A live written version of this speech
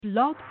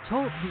Blog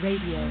Talk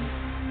Radio.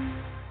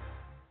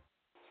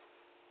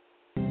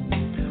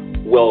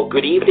 Well,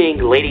 good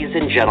evening, ladies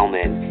and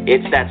gentlemen.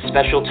 It's that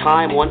special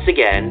time once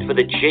again for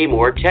the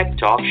JMOR Tech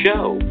Talk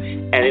Show,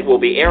 and it will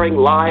be airing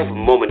live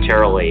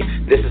momentarily.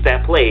 This is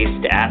that place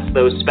to ask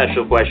those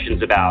special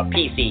questions about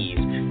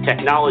PCs,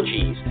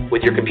 technologies,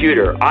 with your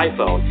computer,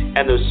 iPhone,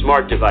 and those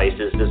smart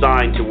devices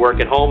designed to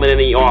work at home and in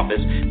the office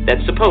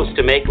that's supposed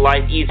to make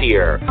life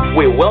easier.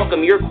 We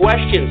welcome your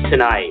questions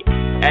tonight.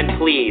 And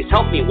please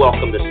help me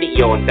welcome the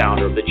CEO and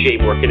founder of the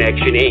JMOR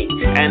Connection, Inc.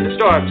 and the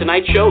star of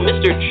tonight's show,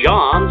 Mr.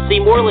 John C.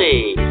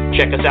 Morley.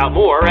 Check us out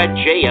more at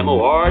jmor.com.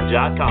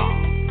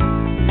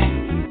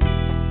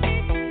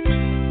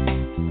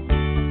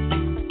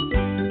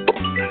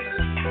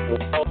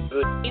 Well,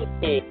 good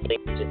evening,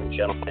 ladies and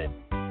gentlemen,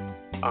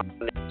 on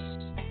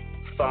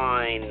this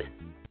fine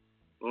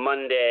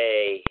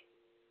Monday,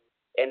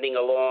 ending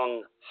a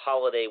long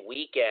holiday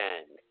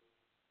weekend.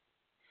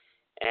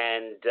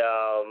 And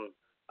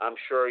I'm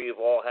sure you've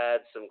all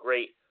had some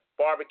great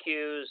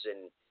barbecues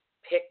and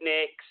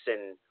picnics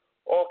and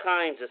all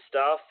kinds of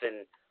stuff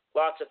and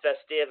lots of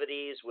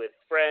festivities with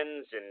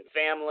friends and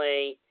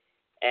family.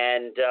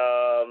 And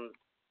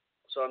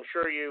so I'm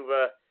sure you've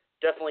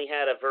definitely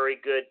had a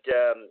very good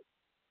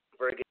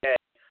day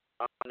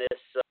on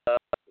this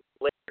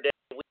Labor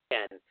Day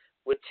weekend,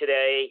 with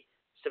today,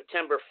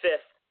 September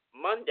 5th,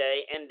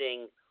 Monday,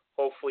 ending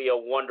hopefully a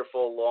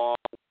wonderful, long,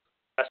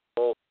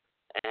 restful,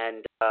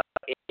 and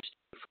interesting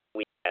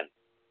weekend.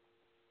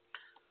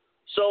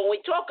 So when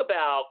we talk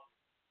about,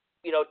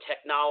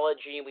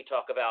 technology, we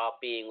talk about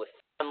being with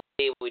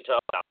family, we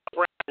talk about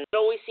friends, what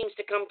always seems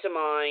to come to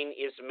mind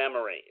is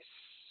memories.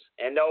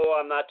 And no,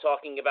 I'm not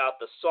talking about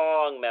the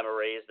song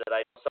Memories that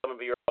I know some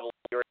of you are probably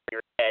hearing in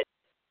your head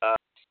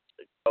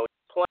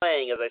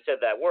playing as I said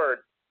that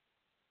word.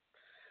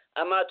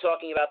 I'm not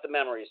talking about the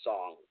memory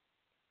song.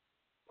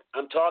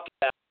 I'm talking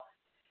about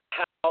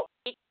how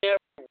each and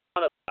every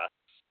one of us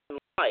in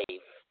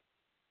life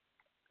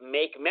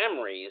make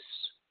memories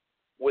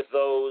with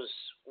those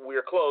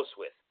we're close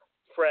with,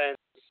 friends,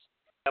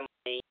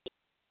 family,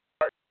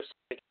 partners,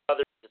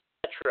 others,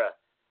 etc.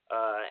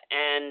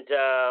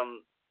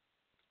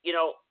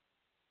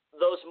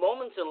 Those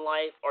moments in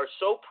life are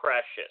so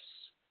precious,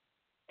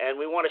 and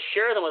we want to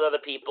share them with other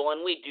people,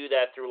 and we do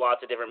that through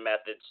lots of different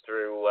methods,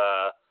 through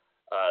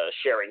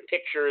sharing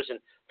pictures. And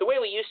the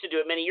way we used to do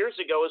it many years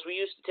ago is we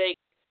used to take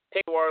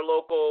to our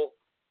local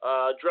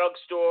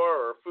drugstore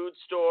or food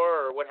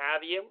store or what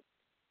have you,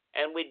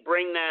 and we'd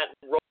bring that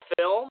roll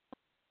film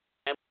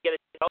and we'd get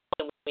it developed,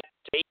 and we'd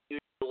take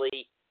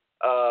usually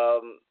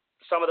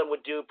some of them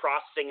would do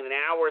processing in an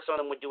hour, some of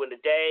them would do it in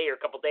a day or a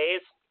couple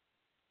days.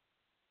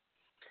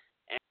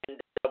 And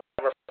we'd have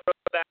our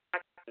photos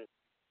back, and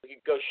we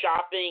could go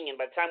shopping, and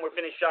by the time we're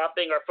finished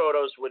shopping, our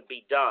photos would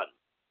be done.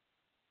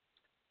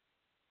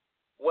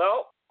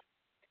 Well,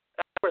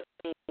 that's where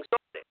things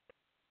started.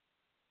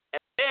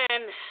 And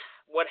then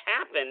what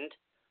happened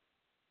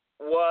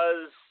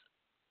was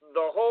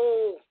the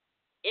whole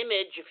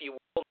image, if you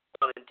will,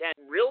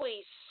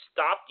 really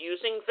stopped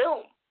using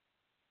film.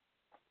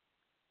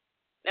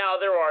 Now,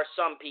 there are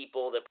some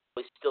people that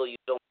probably still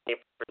use film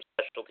for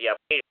specialty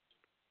applications.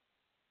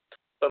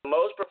 But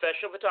most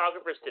professional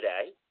photographers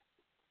today,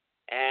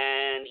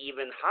 and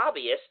even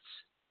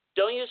hobbyists,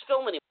 don't use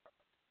film anymore.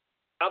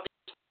 How do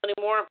they use film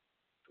anymore?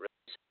 It's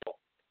really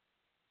simple.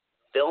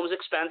 Film's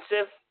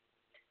expensive,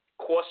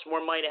 costs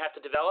more money to have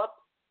to develop,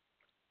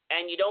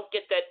 and you don't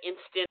get that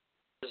instant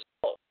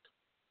result.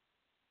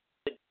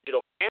 The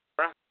digital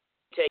camera,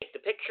 you take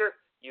the picture,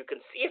 you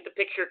can see if the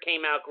picture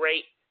came out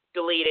great,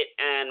 delete it,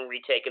 and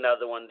retake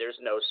another one. There's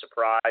no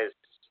surprise.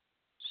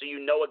 So you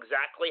know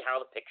exactly how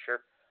the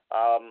picture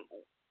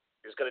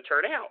is going to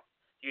turn out.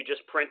 You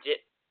just print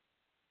it,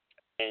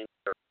 and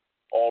you're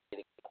all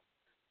ready to go.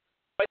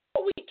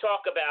 But we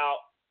talk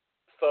about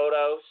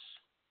photos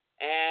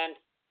and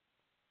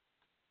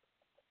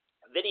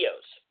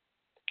videos,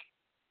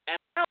 and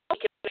how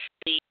we can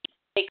actually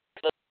take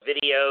those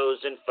videos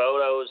and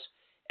photos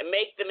and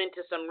make them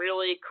into some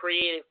really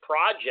creative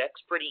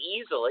projects pretty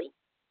easily,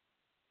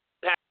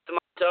 pass them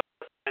on to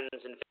other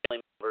friends and family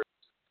members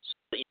so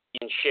that you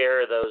can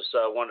share those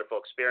wonderful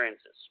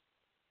experiences.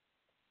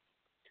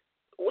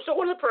 So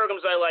one of the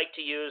programs I like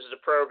to use is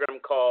a program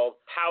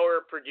called Power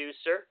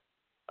Producer.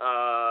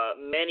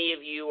 Many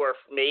of you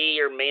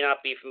may or may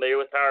not be familiar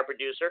with Power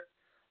Producer,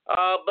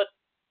 but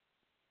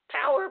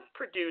Power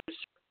Producer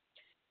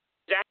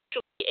is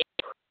actually a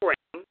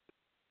program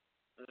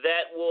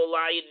that will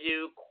allow you to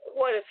do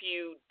quite a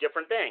few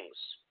different things.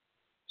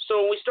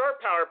 So when we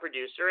start Power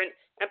Producer, and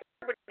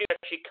Power Producer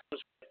actually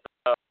comes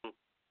with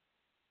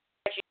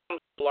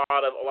a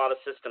lot of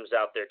systems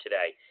out there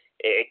today.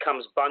 It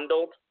comes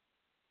bundled.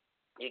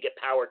 You get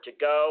Power to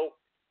Go,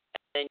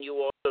 and you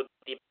also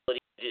get the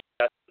ability to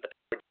adjust the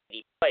Power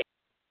DVD play.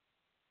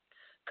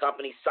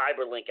 Company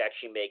Cyberlink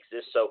actually makes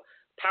this. So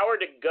Power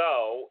to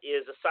Go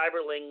is a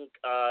Cyberlink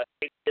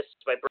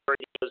by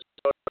burning those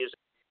photos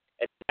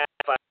and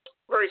files,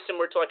 very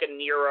similar to like a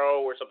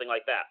Nero or something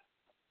like that.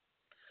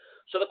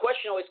 So the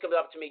question always comes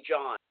up to me,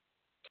 John,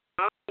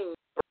 can I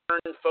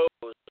burn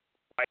photos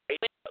by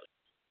Windows?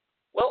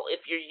 Well,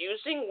 if you're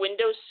using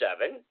Windows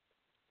 7,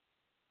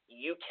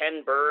 you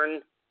can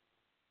burn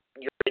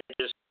your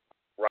images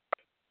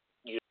right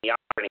using the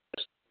operating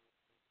system.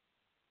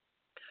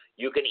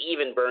 You can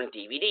even burn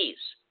DVDs.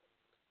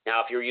 Now,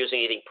 if you're using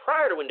anything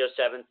prior to Windows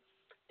 7,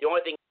 the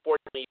only thing,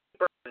 unfortunately, you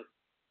can burn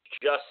is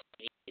just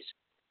CDs.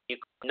 You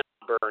could not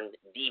burn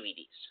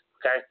DVDs.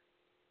 Okay?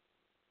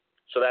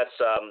 So that's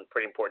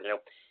pretty important to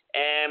know.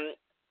 And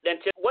then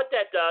what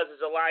that does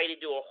is allow you to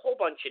do a whole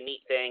bunch of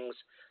neat things.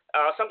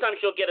 Sometimes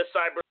you'll get a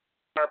cyber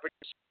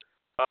producer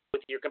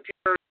with your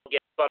computer. You'll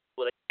get bundled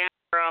with a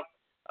camera.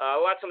 A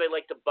lot of times they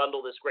like to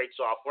bundle this great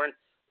software. And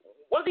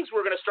one of the things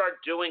we're going to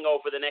start doing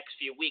over the next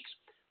few weeks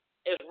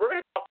is we're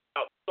going to talk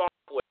about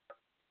software.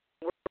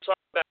 We're going to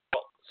talk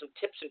about some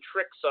tips and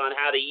tricks on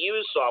how to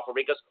use software,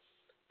 because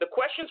the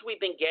questions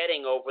we've been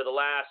getting over the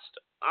last,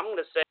 I'm going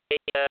to say,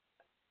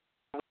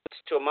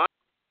 weeks to a month,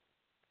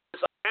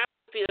 is I have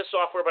a piece of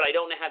software, but I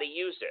don't know how to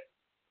use it.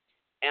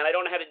 And I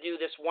don't know how to do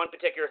this one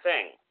particular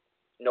thing.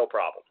 No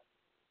problem.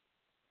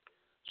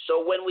 So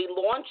when we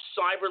launch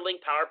CyberLink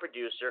Power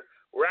Producer,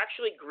 we're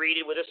actually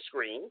greeted with a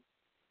screen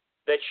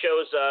that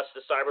shows us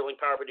the CyberLink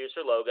Power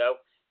Producer logo.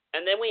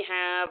 And then we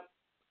have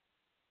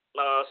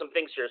some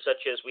things here,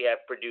 such as we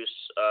have produce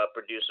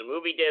a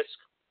movie disc,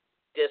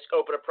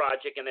 open a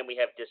project, and then we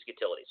have disc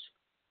utilities.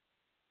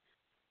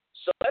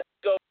 So let's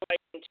go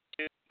right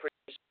into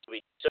produce a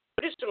movie. So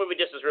produce a movie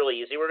disc is really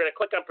easy. We're going to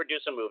click on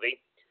produce a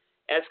movie,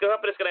 and it's going to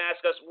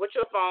ask us, which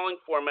of the following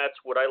formats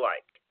would I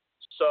like?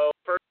 So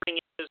first thing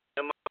is,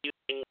 am I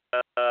using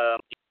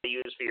to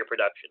use for your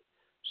production?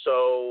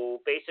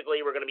 So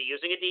basically, we're going to be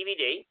using a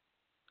DVD.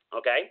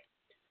 Okay.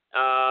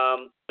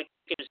 We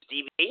can use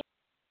DVD,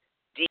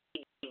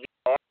 DVD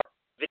VR,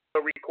 video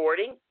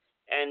recording,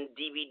 and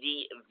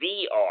DVD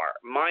VR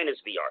minus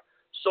VR.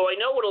 So I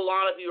know what a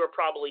lot of you are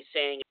probably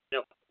saying.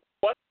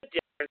 What's the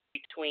difference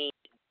between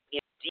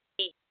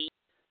DVD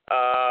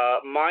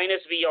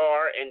minus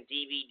VR and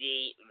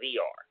DVD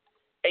VR?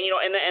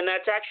 And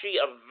that's actually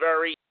a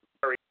very,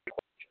 very good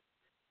question.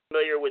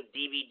 Familiar with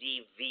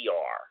DVD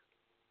VR?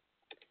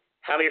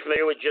 How many are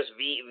familiar with just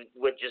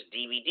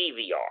DVD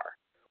VR?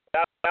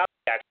 Without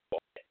the actual.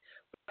 We've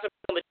got some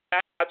people in the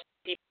chat,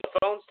 some people on the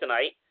phones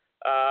tonight.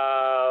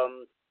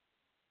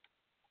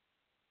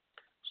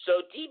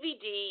 So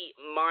DVD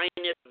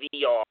minus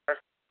VR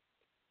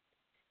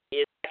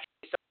is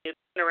actually something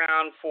that's been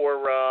around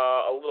for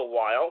a little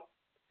while.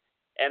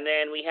 And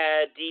then we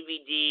had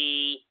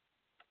DVD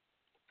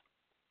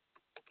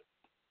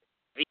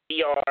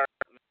VR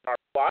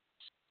Plus.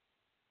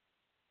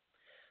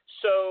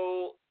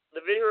 So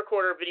the video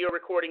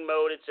recording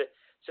mode, it's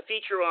a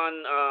feature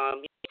on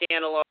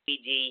standalone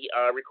DVD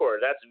recorder.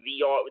 That's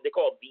VR. They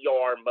call it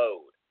VR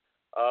mode.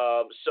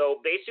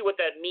 So basically what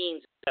that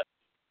means is that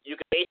you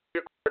can basically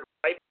record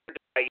right from your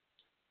device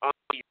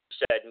onto your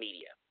said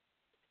media.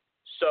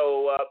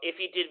 So if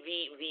you did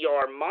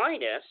VR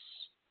minus,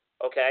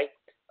 okay,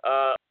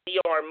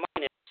 VR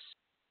minus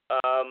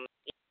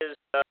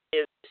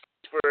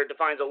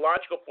defines a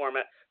logical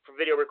format for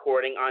video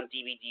recording on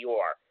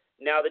DVD-R.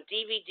 Now the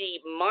DVD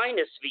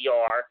minus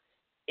VR,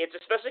 it's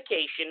a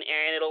specification,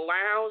 and it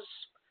allows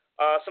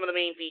some of the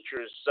main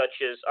features, such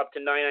as up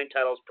to 99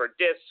 titles per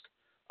disc,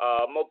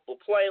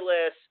 multiple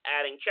playlists,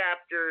 adding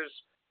chapters,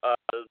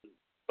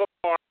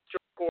 bookmarks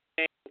to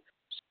recording,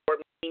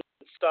 support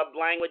sub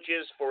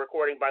languages for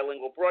recording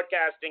bilingual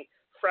broadcasting,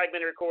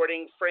 fragmented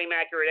recording, frame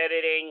accurate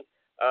editing,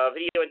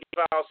 video and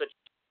files such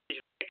as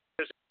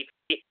pictures,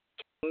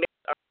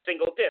 a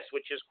single disc,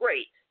 which is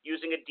great,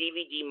 using a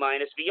DVD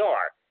minus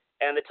VR,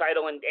 and the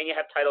title and you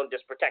have title and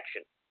disc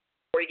protection,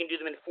 or you can do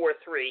them in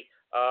 4:3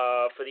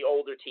 for the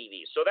older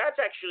TVs. So that's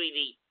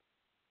actually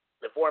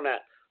the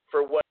format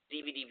for what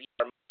DVD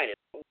VR minus.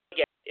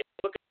 Again, if you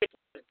look at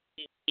the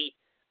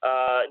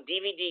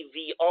DVD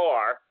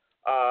VR,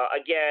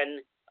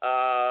 again,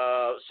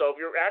 so if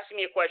you're asking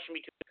me a question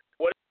between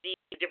what are the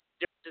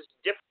differences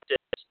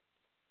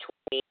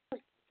between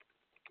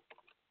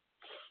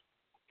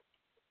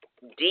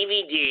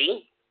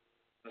DVD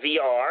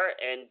VR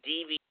and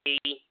DVD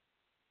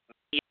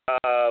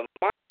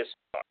minus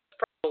VR,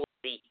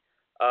 probably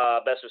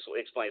the best to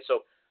explain.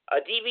 So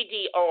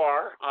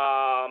DVD-R,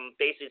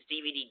 basically it's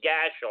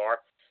DVD-R.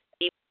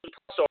 DVD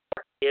plus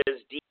R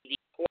is DVD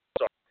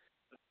plus R.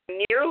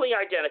 Nearly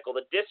identical.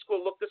 The discs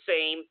will look the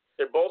same.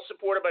 They're both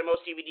supported by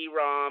most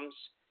DVD-ROMs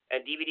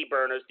and DVD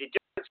burners. The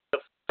difference is the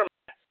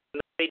format,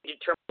 and they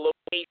determine the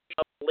location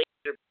of the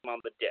laser beam on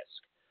the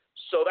disc.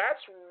 So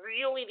that's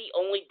really the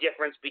only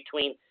difference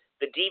between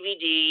the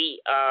DVD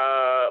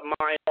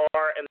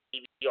 -R and the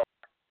DVD-R.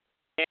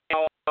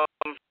 Now,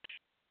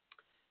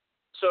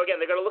 so again,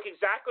 they're going to look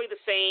exactly the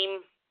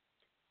same.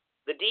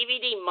 The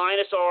DVD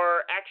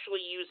 -R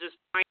actually uses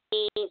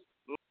tiny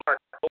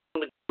marks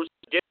on the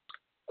disc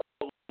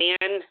called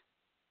LAN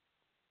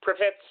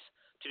pivots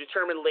to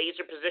determine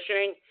laser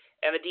positioning,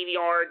 and the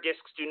DVR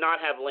discs do not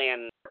have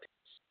LAN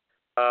pivots.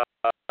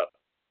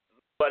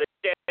 But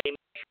instead, they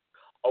measure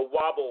a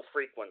wobble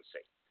frequency.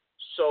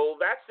 So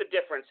that's the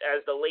difference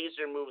as the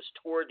laser moves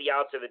toward the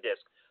outside of the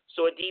disc.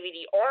 So a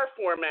DVD-R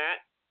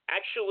format,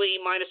 actually,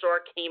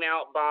 -R came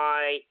out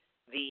by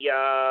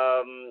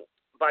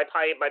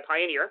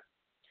Pioneer.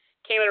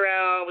 Came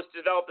around, was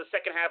developed the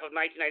second half of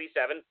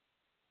 1997.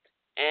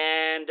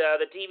 And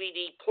the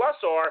DVD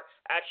Plus R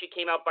actually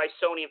came out by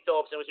Sony and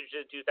Philips and was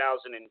introduced in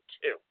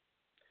 2002.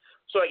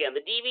 So again,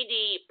 the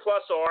DVD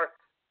Plus R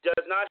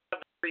does not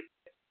have the 3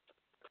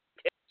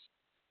 pits.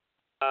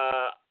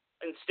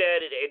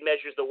 Instead, it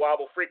measures the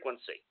wobble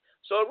frequency.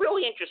 So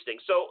really interesting.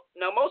 So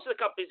now most of the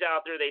companies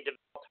out there, they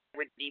develop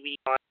hybrid DVD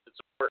that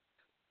support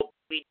both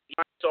DVD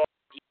and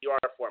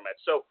DVR format.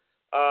 So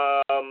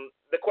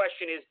the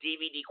question is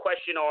DVD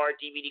question R,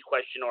 DVD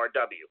question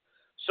RW.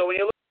 So when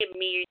you're looking at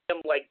medium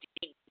like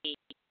DVD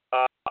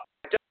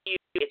RW,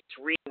 it's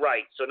read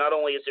write. So not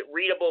only is it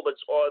readable, but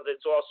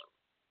it's also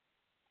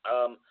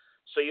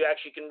so you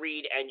actually can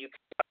read and you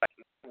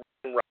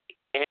can write.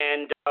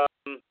 And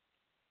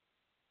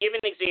give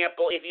an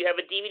example. If you have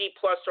a DVD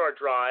Plus R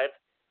drive,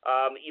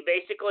 you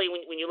basically,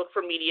 when you look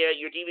for media,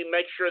 your DVD,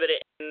 make sure that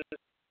it ends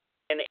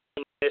in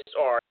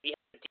 -R. If you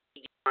have a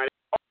DVD -R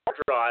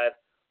drive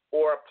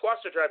or a Plus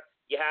R drive,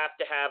 you have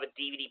to have a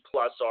DVD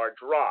Plus R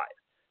drive.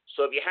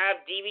 So if you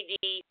have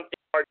DVD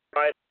R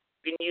drive,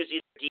 you can use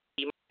either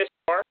DVD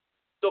 -R,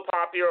 still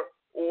popular,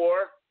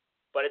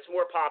 but it's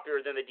more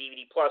popular than the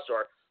DVD Plus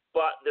R.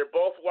 But they're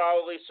both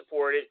widely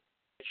supported.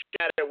 It shouldn't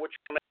matter which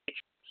format you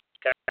choose.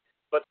 Okay?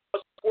 But the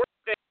most important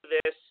thing of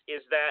this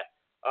is that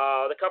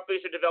the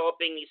companies are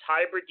developing these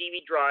hybrid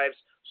DVD drives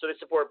so they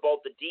support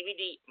both the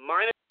DVD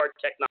 -R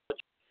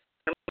technology.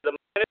 Remember, the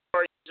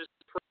 -R uses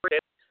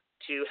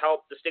to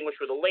help distinguish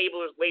where the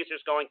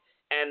laser's going,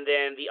 and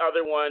then the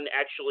other one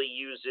actually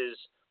uses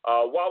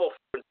wobble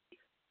frequency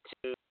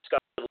to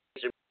discover the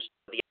laser moves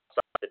to the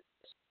outside of the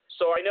disc.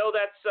 So I know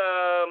that's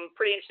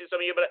pretty interesting to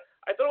some of you, but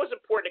I thought it was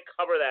important to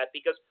cover that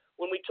because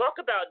when we talk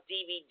about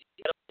DVD,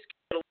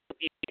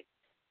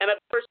 and of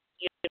course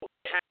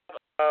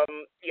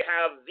you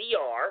have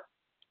VR,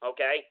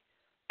 okay,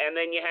 and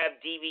then you have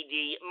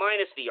DVD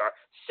 -VR.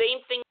 Same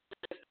thing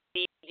as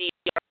DVD.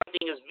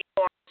 Thing is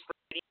VR is for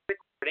video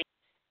recording,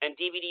 and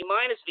DVD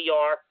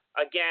 -VR.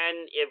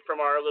 Again, from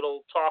our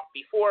little talk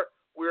before,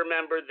 we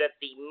remember that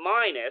the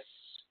minus,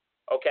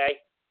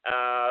 okay.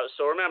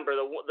 So remember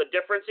the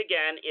difference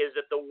again is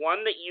that the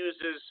one that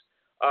uses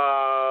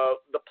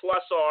the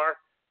Plus R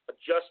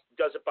just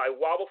does it by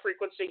wobble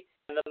frequency,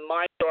 and the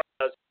 -R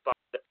does it by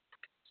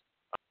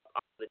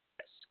the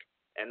disc,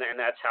 and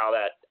that's how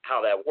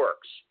that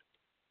works.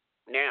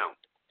 Now,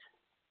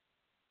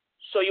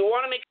 so you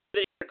want to make sure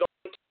that you're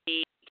going to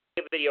be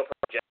a video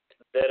project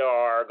that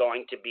are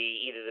going to be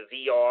either the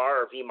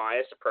VR or V-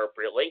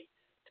 appropriately,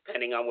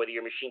 depending on whether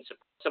your machine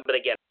supports them. But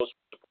again, those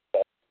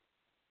support.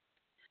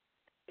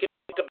 You can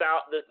think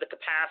about the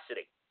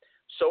capacity.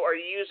 So are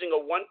you using a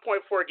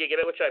 1.4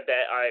 gigabit, which I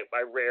bet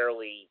I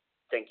rarely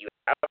think you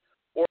have,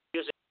 or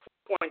using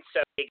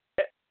 4.7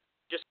 gigabit,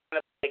 just kind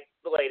of like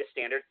the latest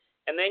standard.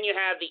 And then you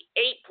have the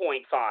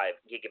 8.5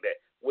 gigabit,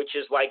 which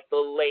is like the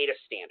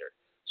latest standard.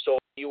 So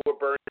if you were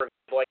burning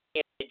like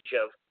an image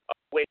of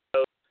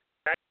Windows,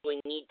 you actually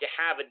need to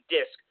have a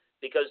disk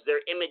because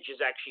their image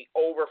is actually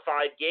over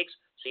 5 gigs,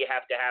 so you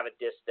have to have a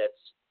disk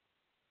that's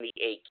in the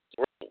 8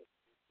 gig range.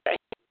 Okay?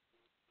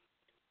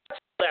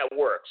 That's how that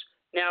works.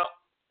 Now,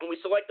 when we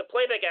select the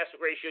playback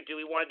aspect ratio, do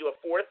we want to do a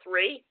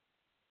 4:3?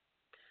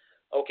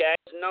 Okay,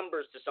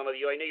 numbers to some of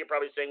you. I know you're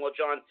probably saying, well,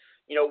 John,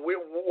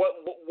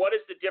 what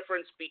is the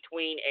difference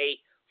between a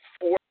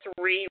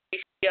 4:3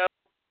 ratio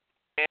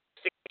and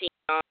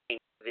 16:9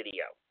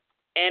 video?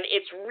 And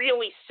it's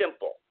really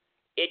simple.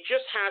 It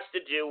just has to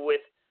do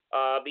with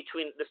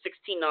between the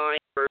 16:9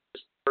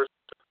 versus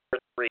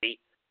 4:3.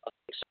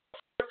 So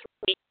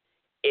 4:3,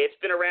 it's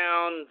been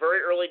around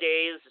very early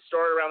days. It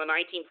started around the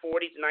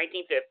 1940s and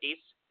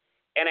 1950s,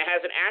 and it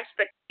has an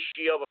aspect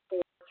ratio of a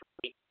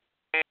 4:3,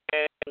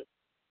 and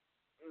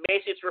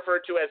basically it's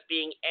referred to as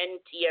being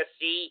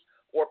NTSC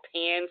or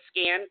pan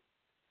scan.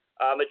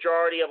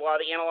 Majority of a lot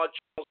of the analog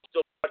channels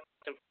still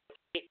broadcast in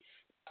 4:3.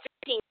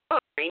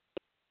 16:9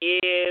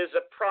 is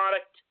a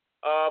product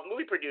of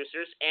movie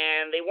producers,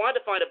 and they wanted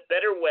to find a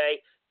better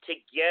way to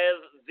give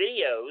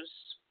videos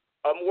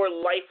a more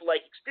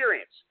lifelike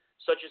experience,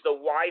 such as the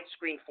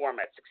widescreen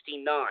format,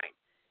 16:9.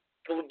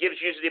 It gives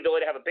users the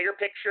ability to have a bigger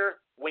picture.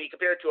 When you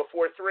compare it to a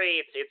 4:3,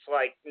 it's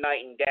like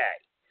night and day.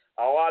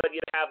 A lot of you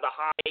that have the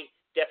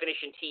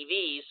high-definition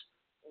TVs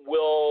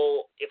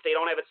will, if they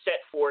don't have it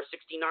set for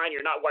 16:9,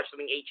 you're not watching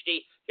something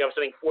HD, you have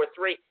something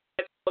 4:3,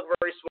 it's look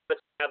very small.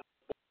 Some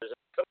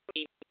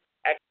TVs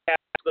actually have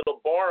this little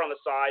bar on the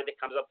side that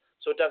comes up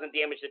so it doesn't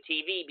damage the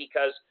TV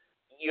because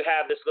you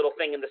have this little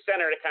thing in the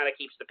center that kind of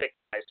keeps the picture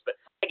nice. But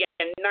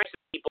again, nice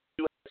people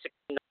do have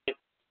 16:9.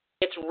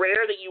 It's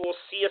rare that you will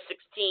see a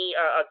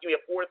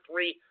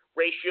 4:3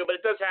 ratio, but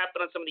it does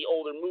happen on some of the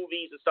older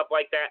movies and stuff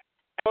like that.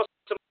 And also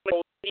some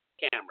old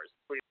video cameras.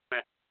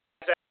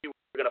 That's actually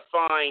where you're going to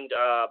find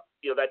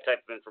that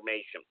type of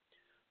information.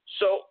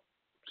 So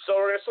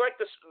we're going to select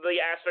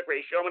the aspect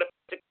ratio. I'm going to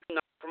pick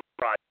 16:9 from a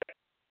project.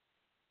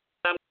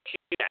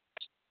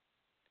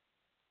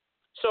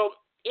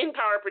 in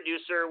Power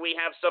Producer, we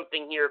have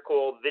something here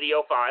called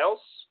video files.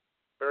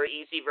 Very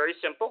easy, very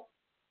simple.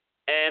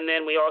 And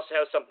then we also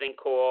have something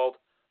called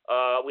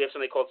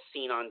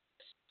scene on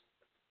disk.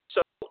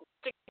 So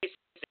to give you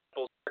some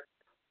examples here,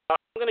 I'm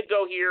going to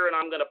go here and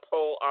I'm going to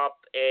pull up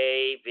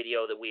a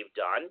video that we've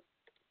done.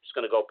 I'm just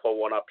going to go pull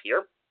one up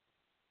here.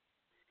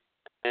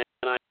 And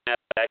I have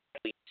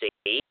actually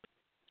saved.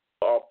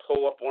 I'll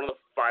pull up one of the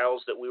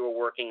files that we were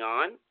working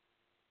on.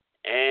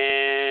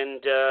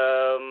 And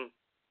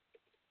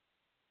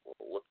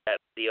we'll look at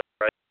the video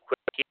right quick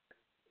here.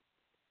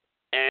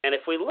 And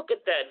if we look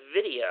at that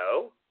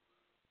video,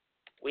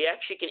 we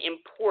actually can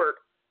import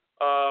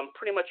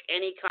pretty much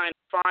any kind of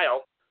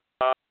file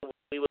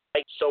we would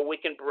like. So we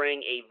can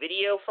bring a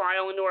video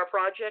file into our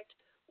project.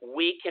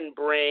 We can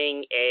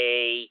bring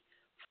a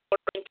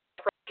photo into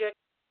our project.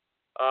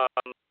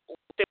 If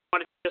we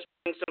wanted to just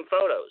bring some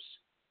photos,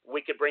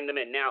 we could bring them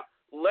in. Now,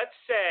 let's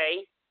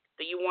say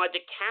that you wanted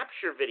to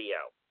capture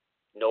video.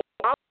 No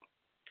problem.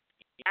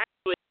 You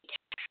actually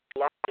capture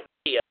live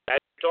video as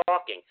you're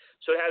talking.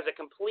 So it has a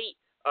complete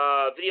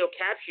video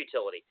capture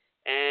utility.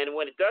 And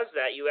when it does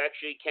that, you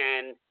actually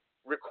can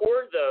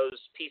record those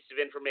pieces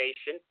of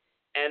information,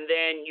 and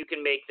then you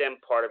can make them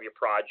part of your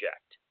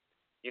project.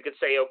 You can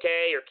say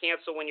okay or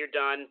cancel when you're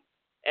done,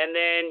 and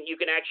then you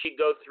can actually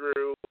go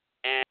through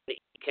and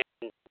you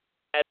can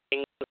add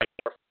things like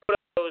more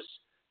photos.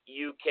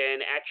 You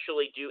can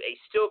actually do a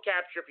still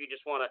capture if you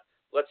just want to,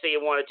 let's say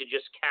you wanted to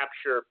just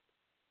capture,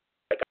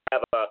 like I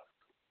have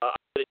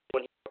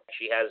one here,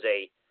 actually has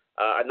a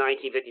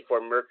 1954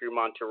 Mercury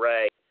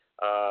Monterey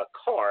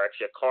car,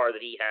 actually a car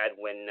that he had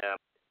when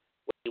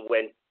he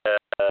went to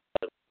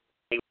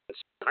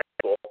high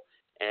school.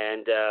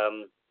 And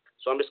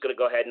so I'm just going to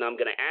go ahead and I'm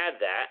going to add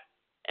that.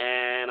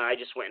 And I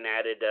just went and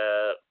added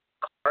a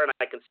car, and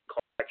I can see the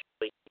car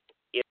actually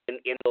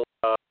in the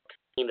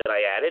team that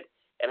I added,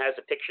 and has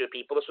a picture of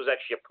people. This was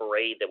actually a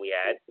parade that we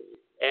had.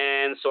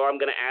 And so I'm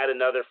going to add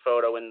another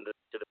photo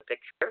to the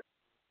picture.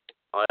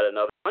 I'll add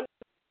another one,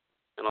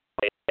 and I'll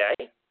say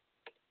okay.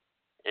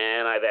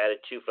 And I've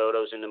added 2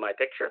 photos into my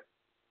picture.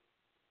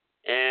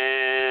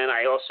 And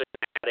I also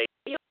add a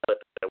video clip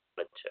if I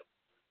wanted to.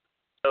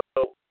 So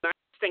the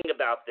nice thing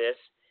about this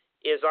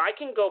is I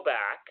can go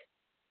back.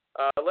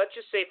 Let's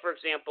just say, for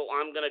example,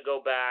 I'm going to go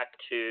back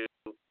to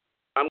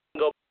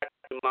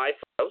my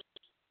photos,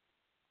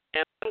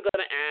 and I'm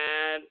going to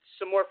add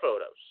some more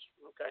photos.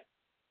 Okay,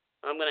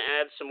 I'm going to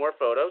add some more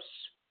photos.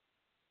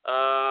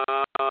 For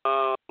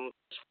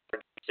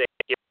sake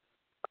here,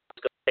 I'm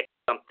just going to pick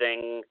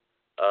something.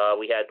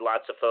 We had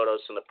lots of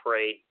photos from the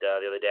parade the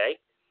other day.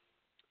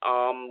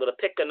 I'm going to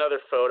pick another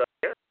photo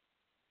here,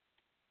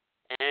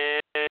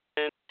 and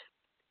I'm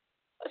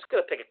just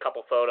going to pick a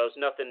couple photos.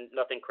 Nothing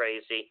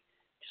crazy.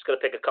 Just going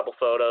to pick a couple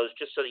photos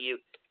just so that you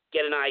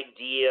get an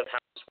idea of how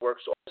this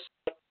works. Or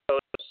select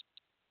photos.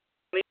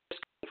 These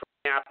just come from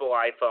the Apple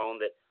iPhone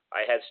that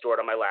I had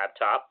stored on my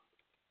laptop,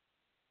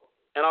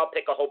 and I'll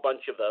pick a whole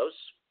bunch of those.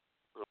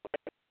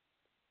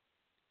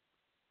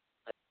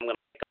 I'm going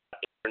to pick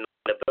up 8 or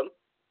 9 of them.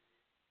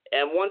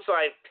 And once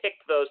I've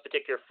picked those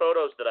particular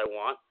photos that I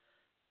want,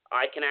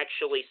 I can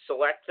actually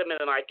select them, and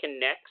then I can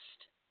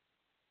next.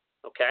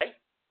 Okay?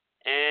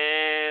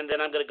 And then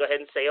I'm going to go ahead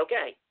and say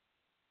okay.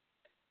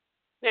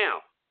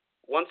 Now,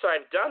 once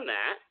I've done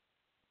that,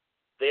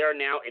 they are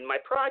now in my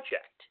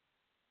project.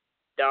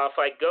 Now, if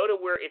I go to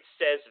where it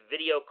says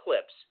video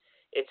clips,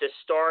 it's a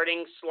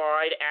starting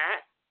slide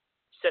at,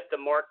 set the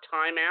mark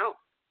timeout.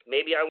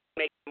 Maybe I want to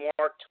make the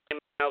mark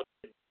timeout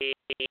to be,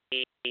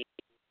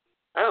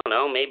 I don't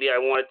know, maybe I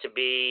want it to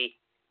be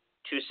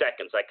 2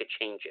 seconds. I could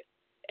change it.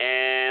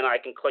 And I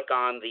can click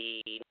on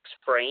the next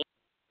frame.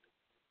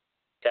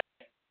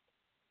 Okay.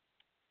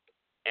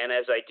 And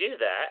as I do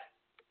that,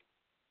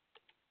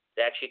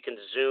 it actually can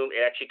zoom,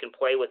 it actually can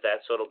play with that,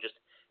 so it'll just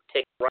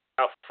take right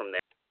out from there.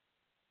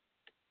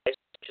 Okay,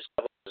 so just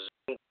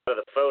zoom out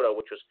of the photo,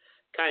 which was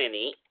kind of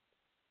neat.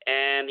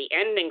 And the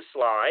ending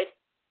slide,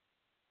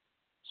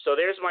 so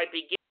there's my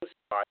beginning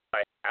slide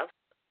I have.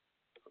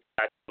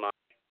 Back to my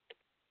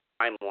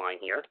timeline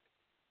here.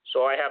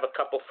 So I have a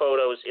couple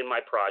photos in my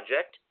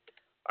project.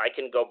 I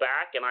can go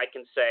back and I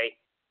can say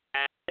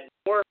add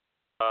more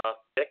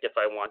if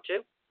I want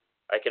to.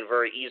 I can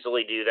very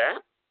easily do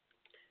that.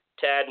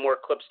 To add more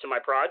clips to my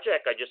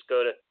project, I just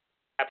go to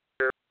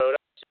capture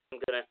photos.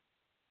 I'm going to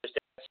just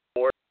add some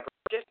more to my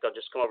project. I'll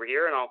just come over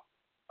here and I'll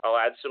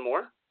add some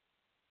more.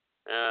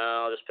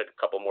 I'll just pick a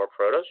couple more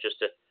photos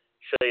just to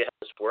show you how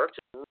this works.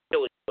 It's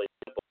really, really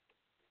simple.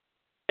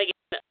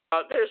 Again,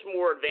 there's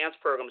more advanced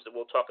programs that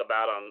we'll talk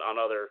about on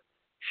other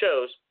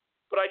shows,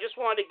 but I just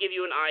wanted to give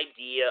you an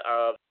idea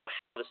of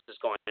how this is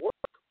going to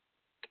work.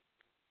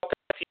 I'll pick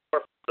a few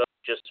more photos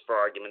just for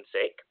argument's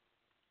sake.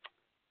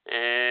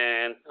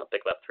 And I'll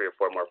pick about 3 or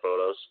 4 more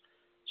photos.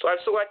 So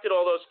I've selected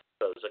all those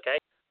photos, okay?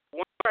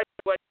 Once I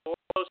select all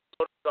those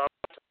photos on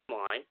my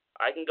timeline,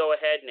 I can go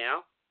ahead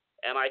now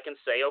and I can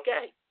say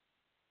okay.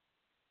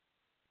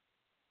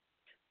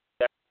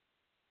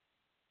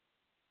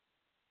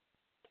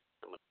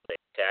 I'm going to say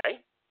okay.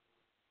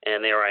 And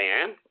And there I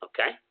am,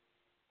 okay?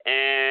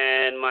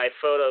 And my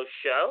photo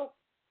show,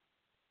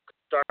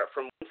 start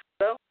from one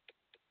photo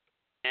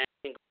and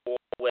go all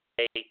the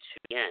way to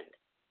the end.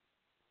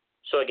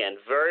 So again,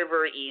 very,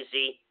 very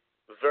easy,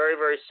 very,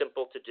 very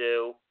simple to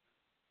do.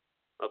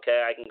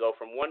 Okay, I can go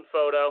from one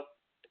photo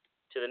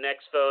to the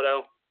next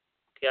photo.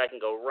 Okay, I can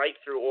go right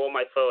through all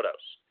my photos.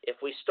 If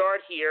we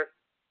start here,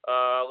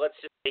 let's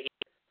just say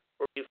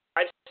we'll do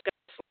 5-second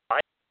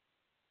slide,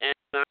 and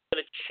I'm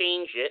going to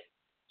change it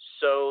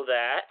so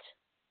that,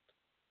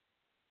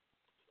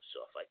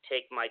 so if I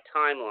take my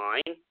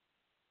timeline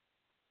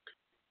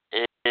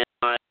and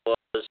I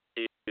was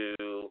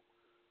to,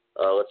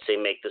 let's say,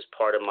 make this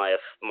part of my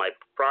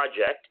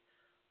project,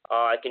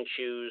 I can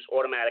choose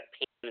automatic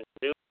pan and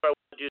zoom if I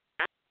want to do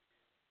that.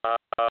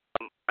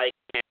 I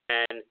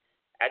can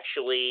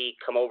actually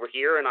come over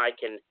here and I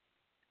can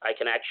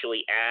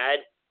actually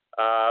add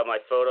my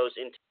photos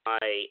into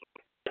my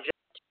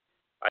project.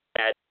 I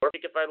can add more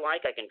if I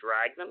like. I can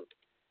drag them.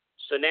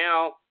 So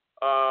now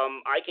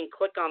I can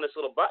click on this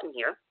little button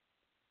here,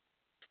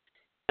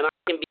 and I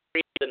can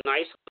create a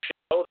nice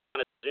show. I'm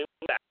going to zoom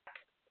back.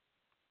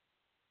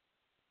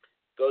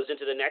 Goes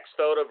into the next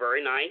photo.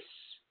 Very nice.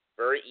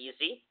 Very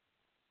easy.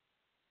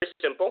 Very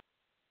simple.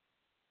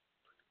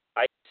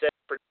 I can set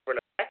for different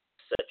effects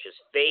such as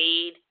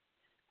fade.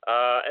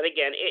 And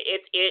again,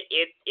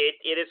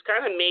 it is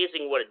kind of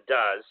amazing what it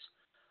does.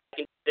 I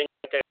can think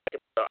I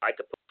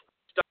could put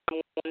stuff on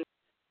one.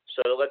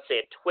 So let's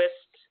say it twists.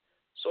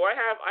 So I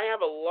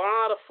have a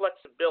lot of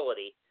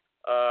flexibility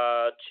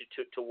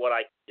to what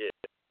I can do.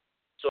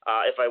 So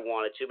if I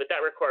wanted to, but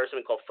that requires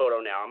something called Photo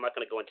Now. I'm not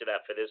going to go into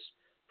that for this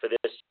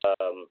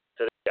show.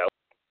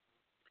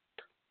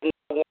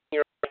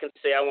 I can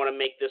say I want to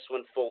make this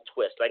one full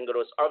twist. I can go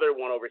to this other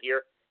one over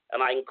here, and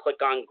I can click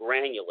on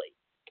granulate.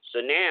 So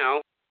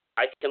now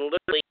I can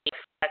literally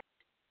affect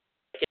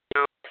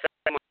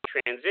my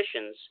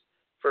transitions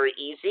very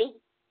easy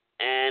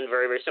and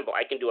very, very simple.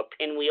 I can do a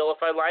pinwheel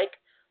if I like.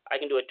 I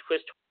can do a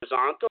twist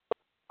horizontal.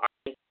 I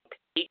can do a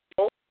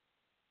pinwheel.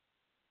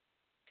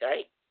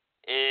 Okay.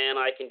 And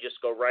I can just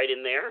go right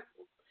in there.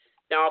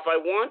 Now, if I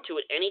want to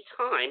at any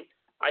time,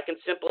 I can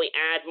simply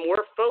add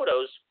more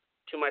photos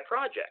to my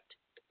project.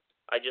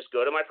 I just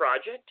go to my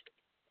project,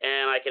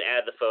 and I can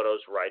add the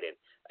photos right in.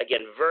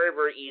 Again, very,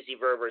 very easy,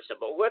 very, very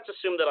simple. Let's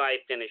assume that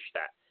I finished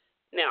that.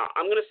 Now,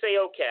 I'm going to say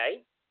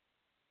OK.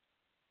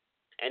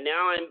 And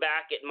now I'm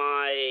back at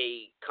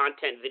my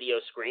content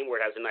video screen where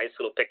it has a nice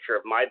little picture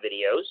of my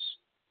videos.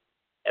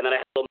 And then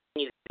I have a little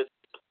menu to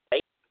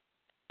play.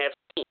 I have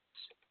scenes.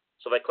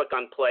 So if I click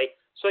on play.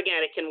 So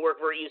again, it can work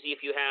very easy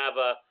if you have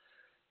a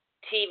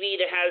TV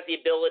that has the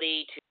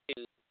ability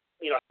to,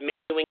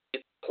 menuing,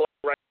 you play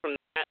right from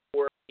that,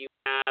 or you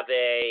have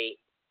a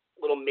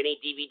little mini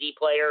DVD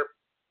player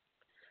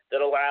that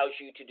allows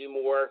you to do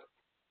more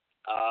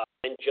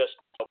than just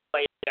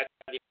play.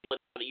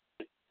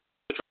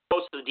 Which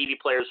most of the DVD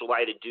players will allow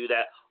you to do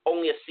that.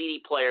 Only a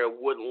CD player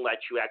wouldn't let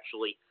you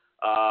actually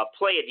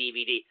play a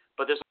DVD.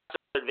 But there's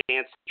lots of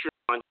advanced features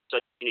on, so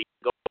you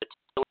can go to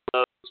the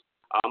modes.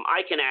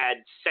 I can add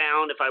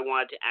sound if I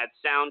wanted to add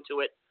sound to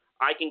it.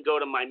 I can go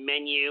to my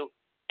menu,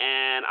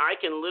 and I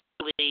can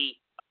literally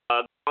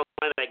go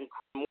online.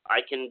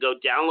 I can go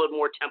download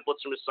more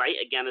templates from the site.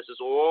 Again, this is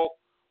all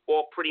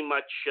pretty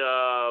much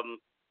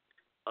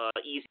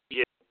easy to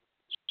do.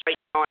 So right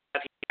now I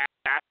have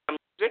background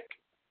music,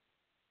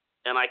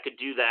 and I could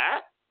do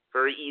that.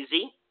 Very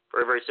easy,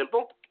 very, very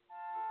simple.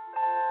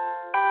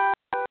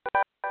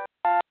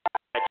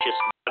 That's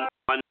just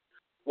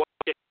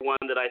one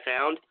that I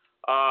found.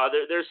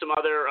 There's some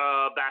other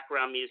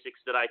background musics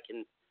that I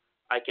can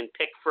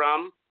pick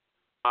from,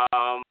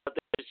 but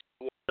this is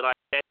one that I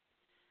picked.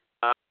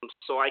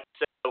 So I can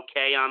say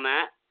OK on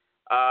that.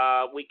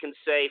 We can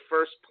say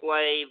first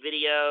play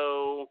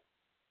video,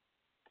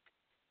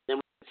 then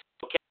we can say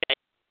OK,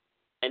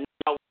 and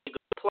now when you go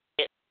to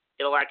play it,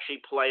 it'll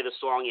actually play the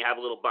song. You have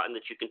a little button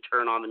that you can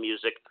turn on the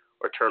music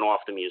or turn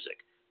off the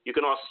music. You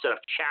can also set up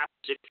chat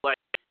music play.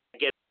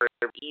 Again, very,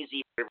 very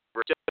easy, very,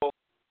 very simple.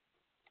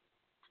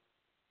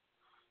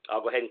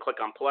 I'll go ahead and click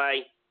on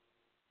play.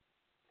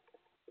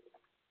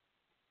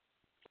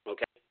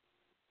 Okay.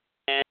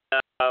 And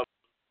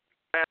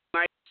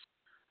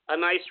a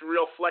nice,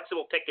 real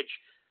flexible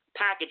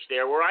package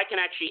there where I can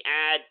actually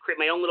create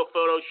my own little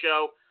photo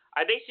show.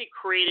 I basically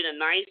created a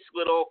nice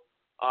little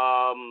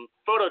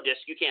photo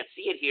disc. You can't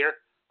see it here,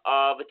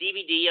 of a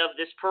DVD of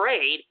this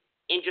parade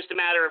in just a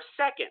matter of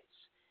seconds.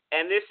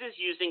 And this is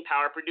using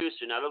Power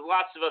Producer. Now, there's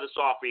lots of other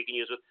software you can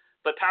use with,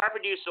 but Power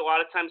Producer a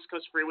lot of times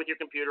comes free with your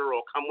computer or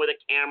will come with a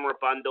camera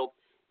bundled.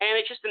 And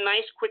it's just a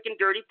nice, quick and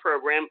dirty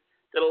program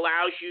that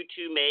allows you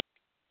to make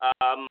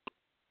a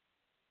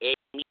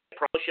media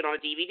promotion on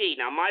a DVD.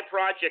 Now, my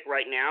project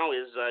right now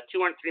is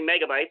 203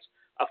 megabytes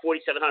of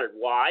 4700.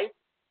 Why?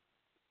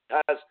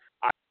 Because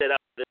I set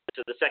up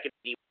to the second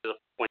DVD was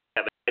a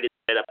 4.7. I didn't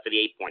set it up to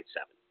the 8.7.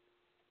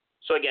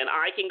 So again,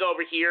 I can go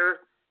over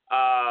here,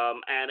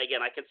 and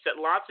again, I can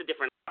set lots of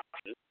different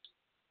options.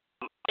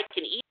 I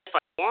can even, if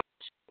I want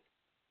to,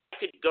 I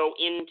could go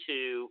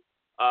into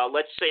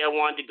let's say I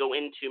wanted to go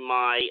into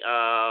my,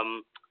 I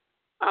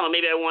don't know,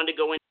 maybe I wanted to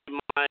go into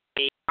my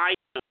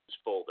iTunes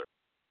folder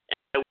and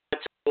I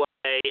wanted to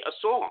play a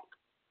song.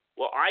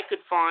 Well, I could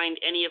find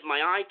any of my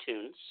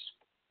iTunes,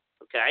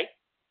 okay,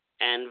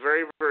 and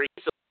very, very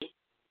easily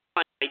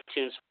my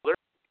iTunes folder,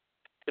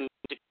 the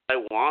music I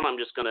want. I'm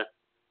just going to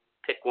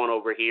pick one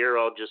over here.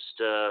 I'll just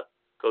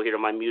go here to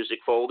my music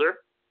folder,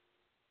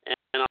 and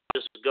I'll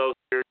just go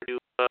here to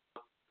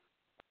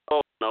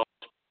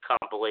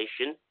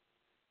compilation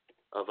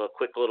of a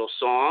quick little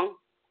song.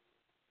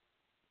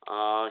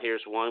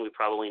 Here's one we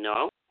probably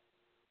know.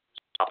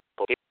 I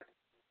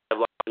have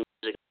lots of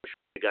music, I'm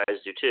sure you guys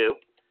do too.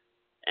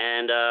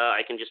 And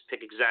I can just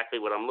pick exactly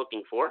what I'm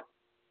looking for.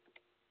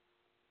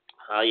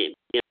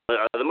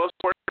 The most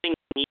important thing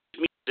in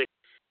music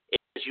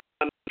is you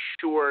want to make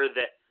sure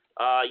that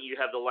you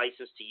have the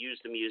license to use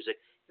the music.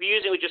 If you're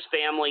using it with just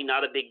family,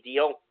 not a big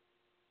deal.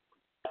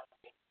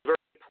 Very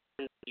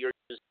important that you're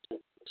using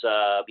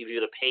you've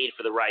either paid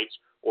for the rights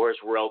or is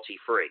royalty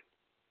free.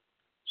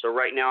 So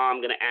right now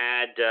I'm going to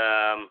add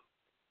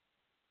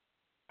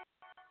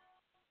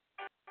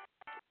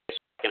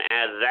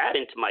that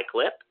into my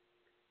clip,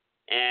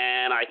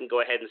 and I can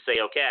go ahead and say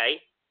OK.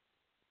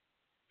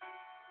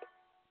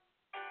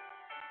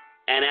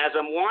 And as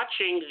I'm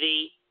watching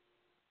the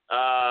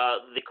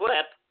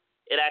clip,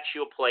 it actually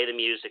will play the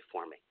music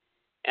for me.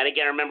 And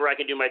again, remember, I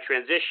can do my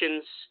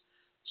transitions.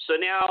 So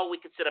now we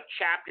can set up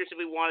chapters if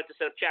we wanted to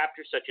set up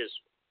chapters, such as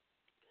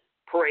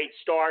parade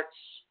starts,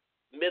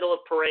 middle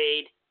of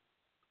parade,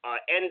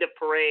 end of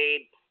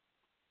parade,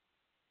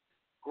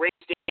 great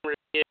stand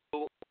review,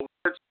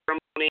 award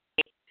ceremony,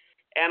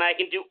 and I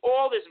can do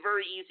all this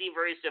very easy,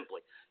 very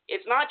simply.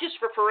 It's not just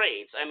for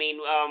parades. I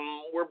mean,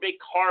 we're big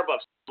car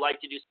buffs who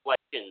like to do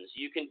selections.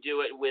 You can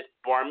do it with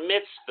bar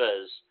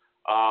mitzvahs,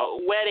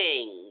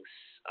 weddings,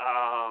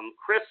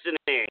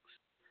 christenings,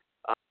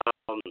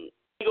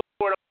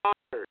 Board of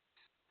Honors.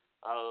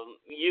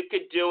 You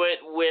could do it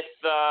with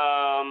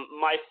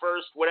my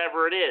first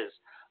whatever it is.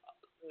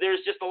 There's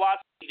just a lot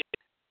to do.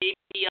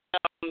 Maybe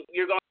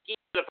you're going to ski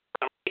for the first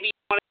time. Maybe you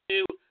want to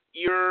do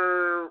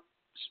your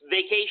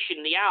vacation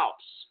in the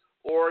Alps,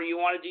 or you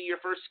want to do your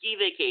first ski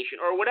vacation,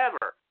 or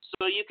whatever.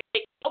 So you can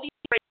take all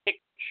these great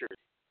pictures,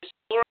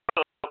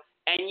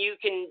 and you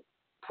can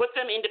put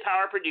them into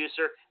Power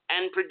Producer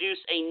and produce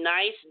a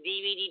nice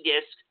DVD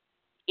disc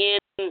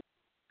in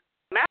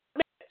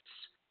minutes.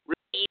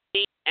 Really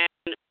easy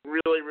and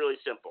really, really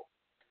simple.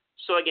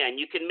 So again,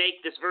 you can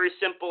make this very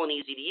simple and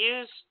easy to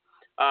use.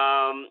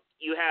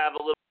 You have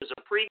a little bit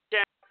of preview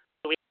tab.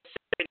 So we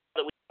have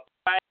that we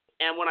play,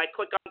 and when I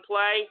click on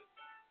play,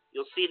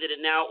 you'll see that it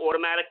now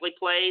automatically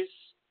plays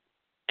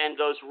and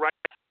goes right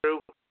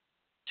through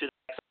to the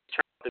next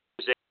turn of the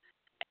music.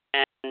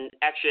 And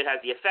actually, it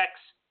has the effects,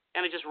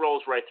 and it just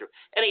rolls right through.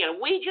 And again,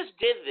 we just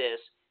did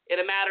this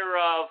in a matter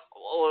of,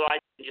 I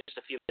did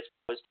just a few minutes.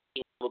 I was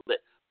taking a little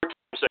bit more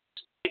time. So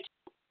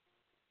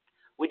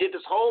we did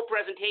this whole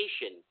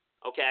presentation,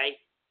 okay,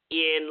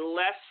 in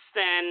less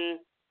than,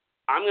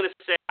 I'm going to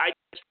say, I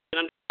just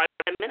did under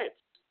 5 minutes.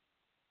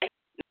 Okay?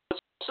 Now,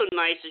 what's also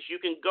nice is you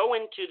can go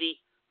into the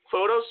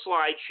photo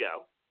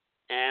slideshow,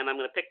 and I'm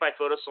going to pick my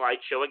photo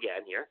slideshow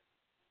again here.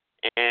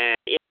 And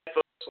in the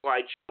photo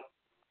slideshow,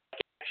 I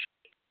can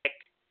actually pick,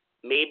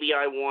 maybe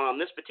I want, on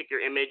this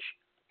particular image,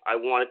 I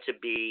want it to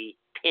be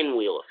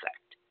pinwheel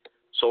effect.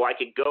 So I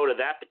could go to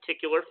that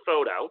particular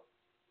photo,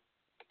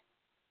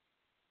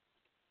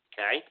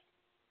 okay,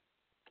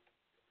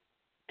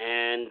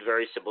 and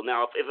very simple.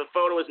 Now, if a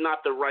photo is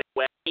not the right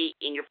way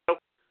in your photo,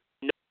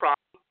 no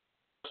problem.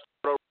 Just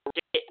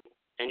rotate it,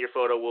 and your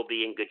photo will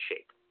be in good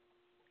shape.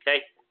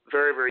 Okay,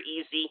 very, very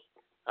easy,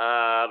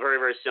 very,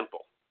 very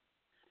simple.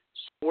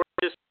 So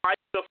we're just trying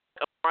to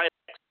apply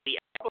the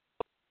album,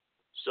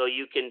 so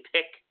you can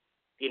pick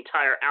the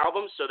entire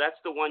album. So that's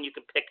the one you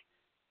can pick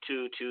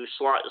to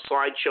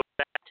slideshow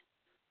effect.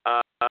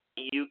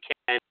 You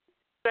can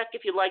check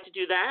if you'd like to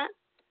do that.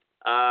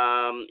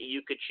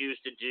 You could choose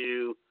to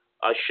do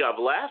a shove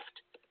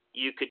left.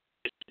 You could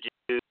choose to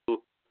do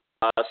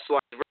a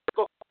slide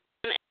vertical.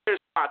 And there's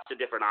lots of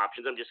different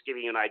options. I'm just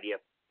giving you an idea.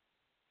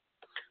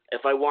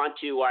 If I want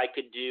to, I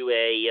could do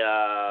a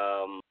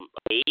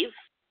wave.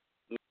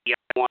 Maybe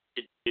I want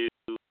to do,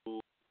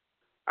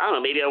 I don't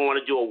know, maybe I want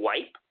to do a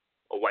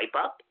wipe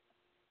up.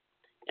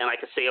 And I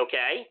could say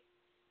OK.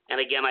 And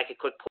again, I could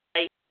click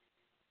play.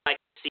 I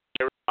can see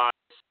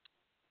everybody's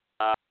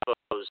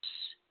photos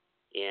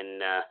in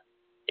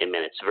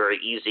minutes. Very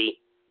easy,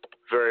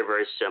 very,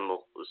 very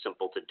simple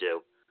to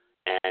do.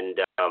 And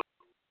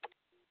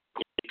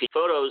the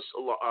photos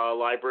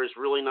library is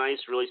really nice,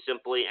 really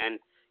simply, and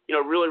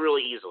really,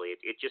 really easily.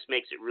 It just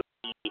makes it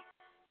really easy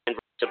and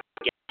to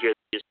get here.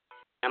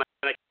 And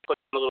I click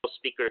on the little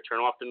speaker to turn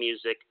off the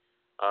music.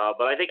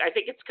 But I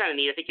think it's kind of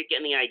neat. I think you're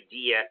getting the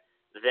idea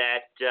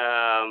that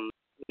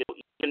you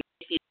can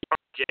make these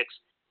projects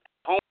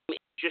at home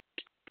in just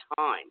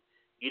time.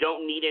 You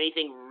don't need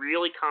anything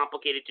really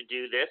complicated to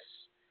do this.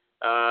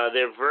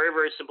 They're very,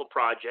 very simple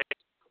projects.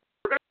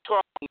 We're going to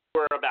talk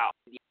more about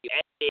the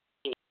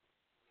editing.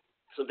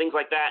 So some things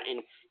like that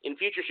in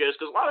future shows,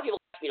 because a lot of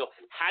people ask me,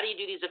 how do you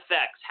do these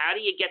effects? How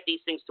do you get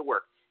these things to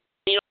work?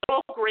 And, they're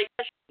all great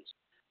questions.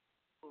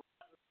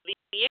 The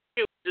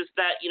issue is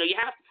that, you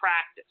have to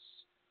practice.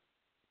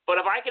 But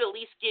if I could at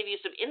least give you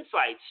some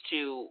insights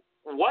to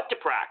what to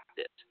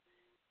practice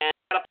and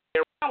how to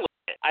play around with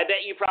it, I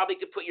bet you probably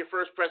could put your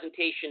first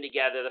presentation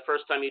together the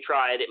first time you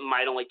try it. It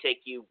might only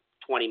take you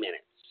 20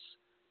 minutes,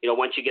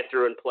 once you get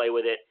through and play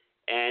with it.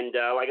 And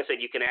like I said,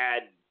 you can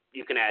add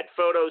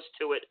photos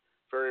to it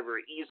very,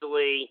 very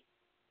easily.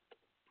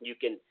 You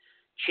can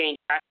change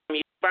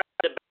background music. But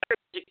the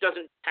background music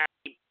doesn't have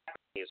to be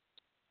background music.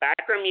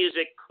 Background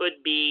music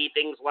could be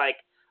things like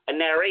a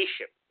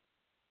narration.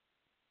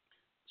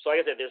 So like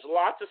I said, there's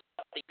lots of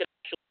stuff that you can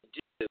actually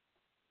do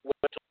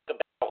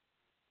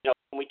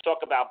when we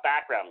talk about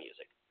background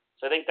music.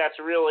 So I think that's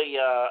really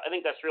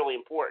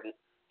important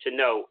to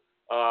know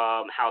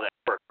how that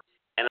works.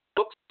 And it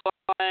looks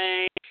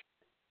like,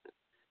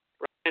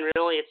 Ryan,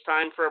 really, it's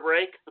time for a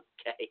break?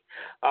 Okay.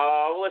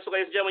 Listen,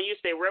 ladies and gentlemen, you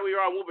stay where we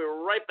are. We'll be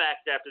right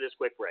back after this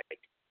quick break.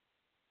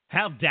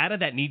 Have data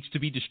that needs to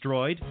be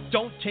destroyed?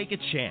 Don't take a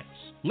chance.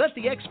 Let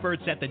the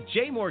experts at the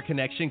JMOR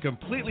Connection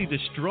completely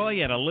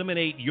destroy and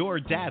eliminate your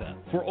data.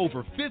 For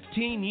over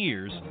 15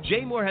 years,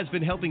 JMOR has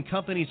been helping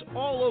companies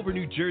all over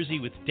New Jersey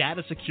with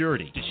data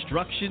security,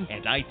 destruction,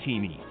 and IT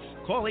needs.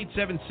 Call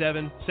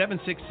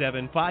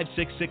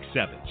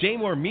 877-767-5667.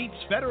 JMOR meets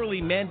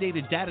federally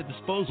mandated data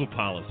disposal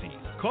policies.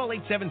 Call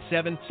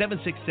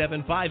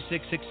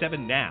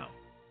 877-767-5667 now.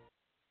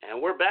 And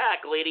we're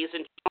back, ladies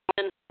and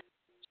gentlemen.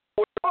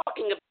 We're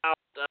talking about,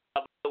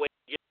 by the way,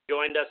 you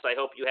joined us. I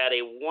hope you had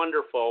a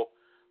wonderful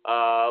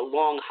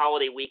long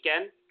holiday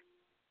weekend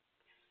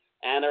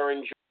and are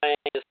enjoying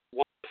this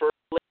wonderful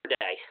Labor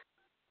Day.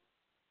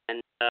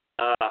 And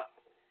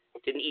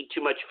didn't eat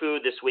too much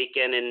food this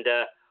weekend, and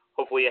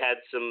hopefully you had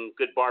some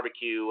good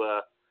barbecue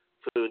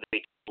food this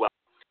weekend as well.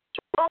 So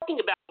we're talking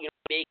about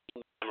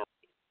making memories.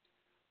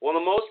 One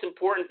of the most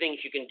important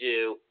things you can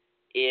do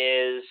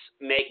is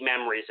make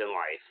memories in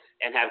life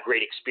and have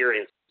great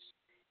experiences.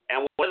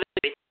 And one of the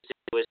great things to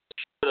do is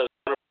share those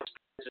wonderful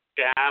experiences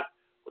you have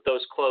with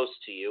those close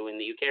to you and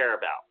that you care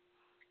about.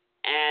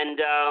 And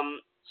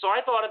so I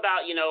thought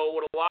about,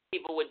 what a lot of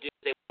people would do is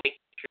they would take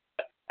pictures.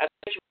 As I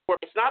mentioned before,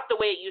 it's not the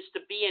way it used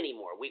to be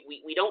anymore.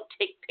 We don't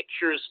take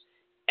pictures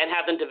and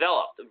have them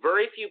developed.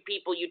 Very few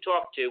people you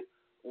talk to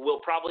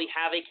will probably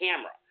have a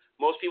camera.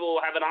 Most people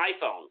will have an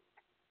iPhone,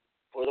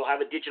 or they'll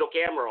have a digital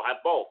camera, or have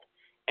both.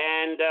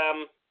 And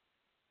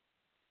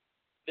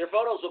their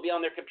photos will be on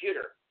their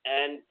computer.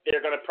 And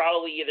they're going to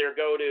probably either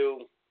go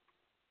to,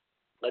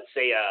 let's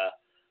say,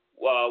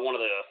 one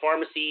of the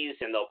pharmacies,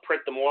 and they'll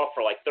print them off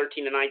for like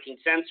 13 to 19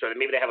 cents, or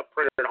maybe they have a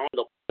printer at home.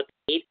 They'll put what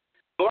they need.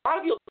 A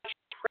lot of you will print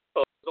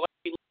photos. They'll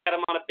actually look at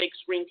them on a big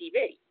screen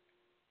TV.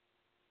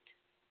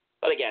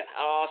 But again,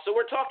 so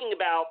we're talking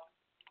about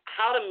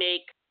how to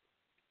make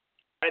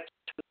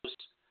those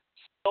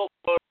still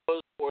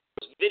photos or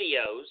those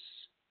videos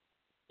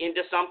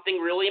into something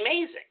really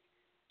amazing.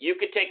 You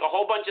could take a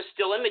whole bunch of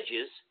still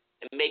images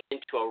and make it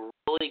into a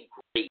really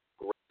great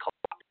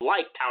collab,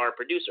 like Power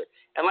Producer.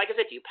 And like I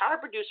said to you, Power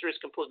Producer is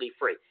completely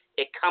free.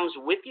 It comes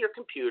with your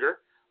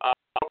computer,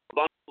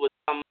 bundled with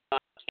some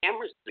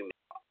cameras that you make.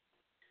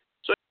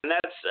 So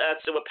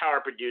that's what Power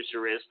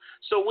Producer is.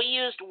 So we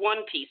used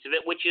one piece of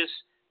it, which is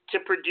to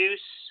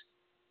produce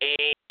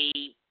a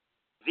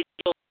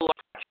video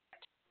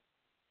project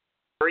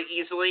very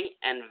easily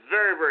and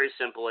very, very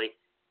simply,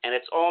 and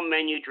it's all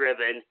menu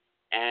driven,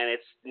 and it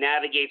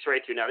navigates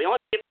right through. Now, the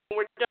only thing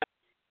we're done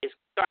is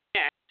click on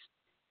next,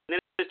 and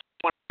then do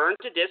I want to burn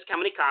to disk, how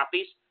many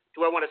copies?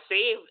 Do I want to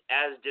save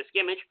as disk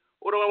image,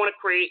 or do I want to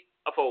create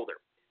a folder?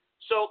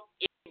 So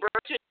if you burn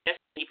to disk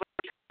and you put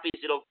in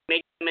copies, it'll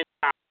make them into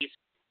copies,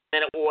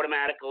 and then it'll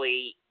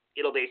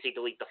basically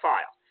delete the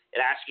file. It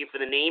asks you for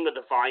the name of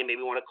the file. You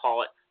maybe want to call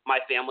it My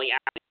Family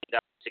App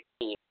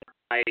 2016.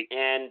 Right?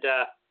 And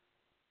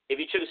if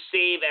you choose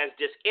Save as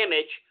Disk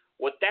Image,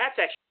 what that's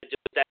actually going to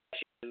do is that's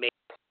actually make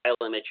a file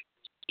image.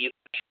 So you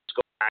can just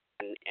go back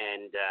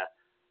and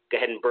go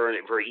ahead and burn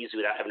it very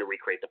easily without having to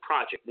recreate the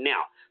project.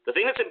 Now, the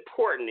thing that's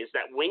important is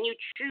that when you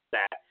choose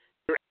that,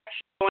 you're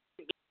actually going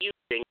to be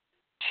using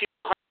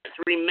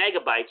 203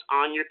 megabytes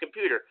on your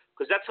computer,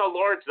 because that's how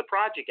large the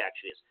project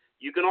actually is.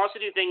 You can also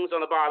do things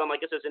on the bottom,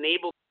 like it says,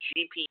 enable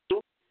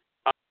GPU,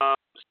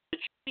 the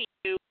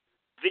GPU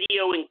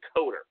video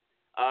encoder.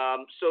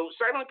 So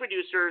Cyberlink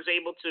Producer is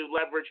able to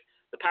leverage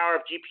the power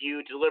of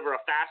GPU to deliver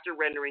a faster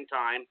rendering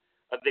time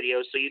of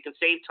videos, so you can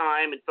save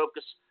time and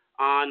focus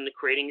on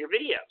creating your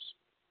videos.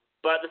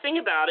 But the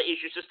thing about it is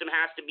your system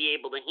has to be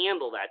able to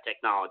handle that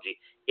technology.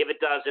 If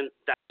it doesn't,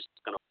 that's just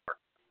going to work.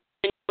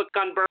 And you click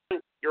on burn,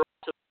 you're off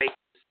to the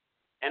races.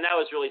 And that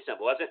was really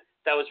simple, wasn't it?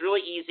 That was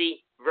really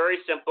easy, very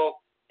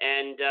simple.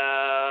 And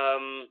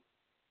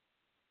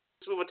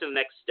let's move on to the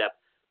next step.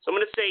 So I'm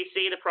going to say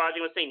save the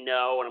project. I'm going to say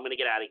no, and I'm going to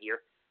get out of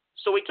here.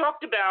 So we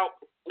talked about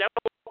now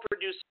we'll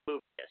produce a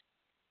movie disk.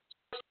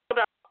 Let's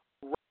talk about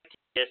write to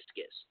disk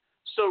is.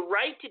 So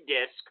write to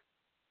disk,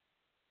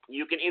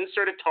 you can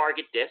insert a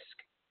target disk,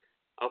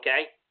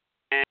 okay?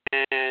 And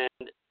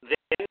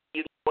then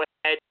you go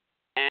ahead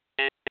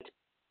and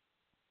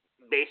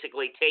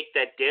basically take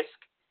that disk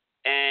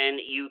and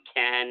you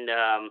can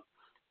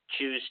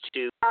choose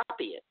to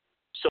copy it.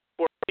 So,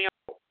 for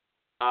example,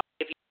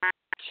 if you have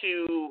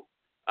two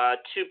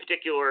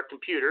particular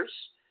computers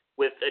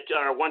with,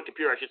 or one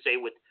computer, I should say,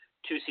 with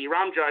two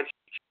CD-ROM drives,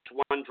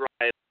 one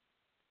drive,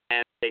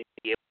 and then you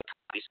be able to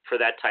copy for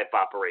that type of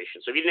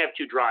operation. So if you didn't have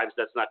two drives,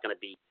 that's not going to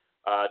be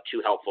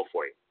too helpful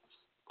for you.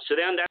 So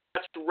then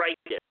that's right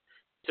there.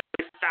 It's a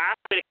very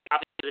fast way to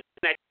copy because it's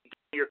connected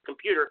to your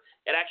computer.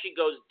 It actually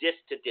goes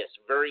disk to disk.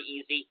 Very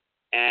easy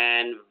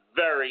and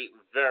very,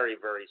 very,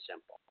 very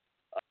simple.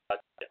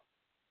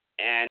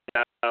 And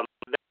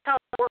that's how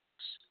it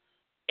works.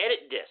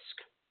 Edit disk.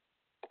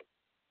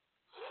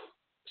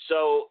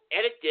 So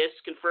edit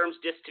disk confirms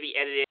disk to be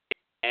edited,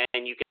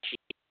 and you can actually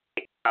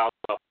make files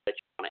that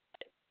you want to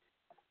edit.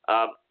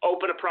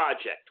 Open a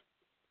project.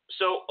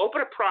 So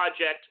open a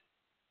project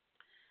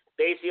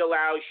basically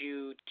allows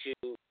you to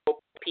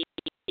open a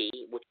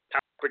PPT, which is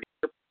Power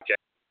Producer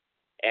Project,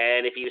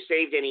 and if you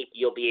saved any,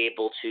 you'll be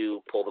able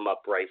to pull them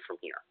up right from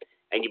here,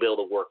 and you'll be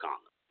able to work on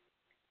them.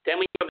 Then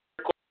we have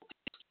the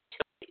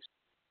utilities.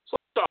 So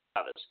let's talk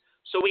about this.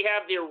 So we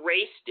have the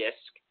erase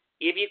disk.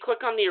 If you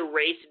click on the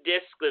erase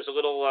disk, there's a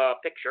little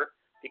picture.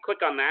 If you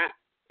click on that,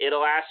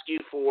 it'll ask you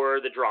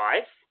for the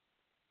drive,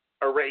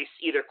 erase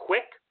either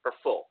quick or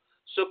full.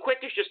 So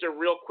quick is just a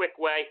real quick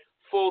way.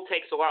 Full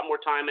takes a lot more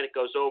time and it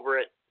goes over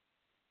it.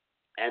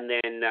 And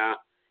then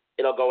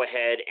it'll go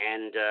ahead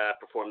and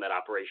perform that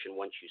operation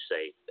once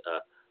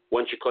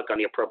you click on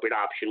the appropriate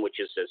option, which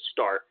is says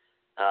start,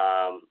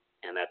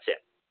 and that's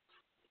it.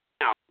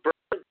 Now,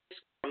 burn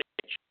disk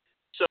image.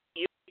 So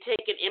you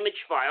take an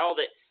image file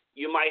that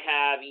you might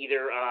have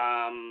either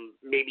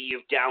maybe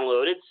you've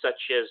downloaded,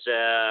 such as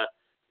the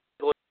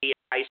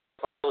ISO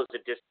file as a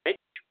disk image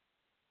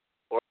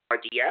or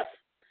RDF,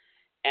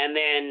 and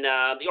then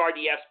the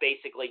RDFs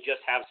basically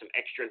just have some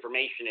extra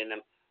information in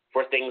them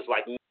for things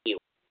like menu.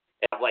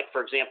 Like,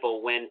 for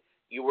example, when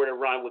you were to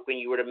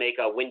make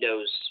a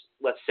Windows,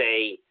 let's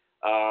say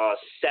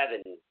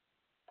 7,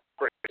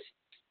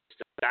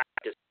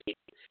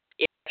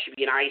 it should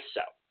be an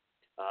ISO.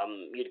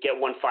 You'd get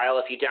one file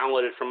if you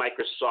download it from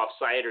Microsoft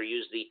site or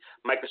use the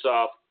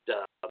Microsoft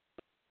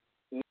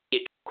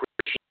Media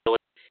Creation.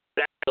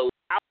 That will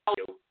allow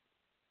you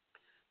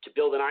to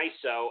build an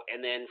ISO,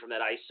 and then from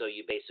that ISO,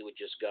 you basically would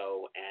just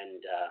go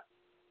and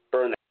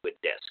burn that to a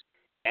disk.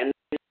 And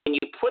when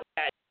you put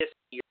that disk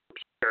in your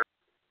computer,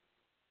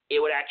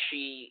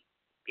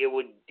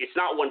 it's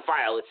not one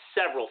file, it's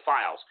several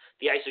files.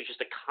 The ISO is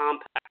just a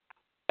compact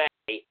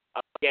way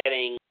of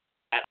getting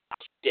that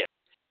disk.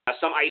 Now,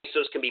 some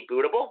ISOs can be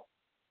bootable,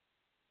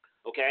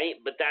 okay,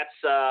 but that's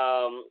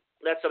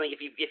something if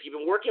you've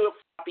been working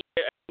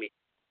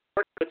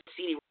with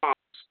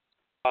CD-ROMs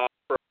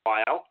for a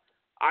while.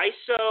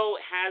 ISO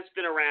has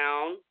been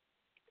around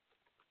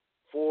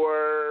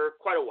for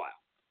quite a while,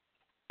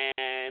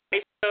 and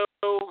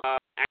ISO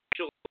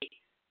actually,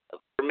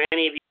 for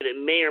many of you that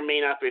may or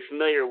may not be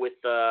familiar with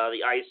the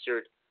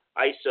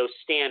ISO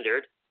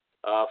standard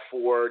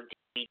for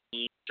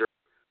DVDs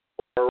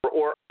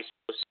or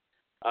ISOs.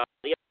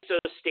 The ISO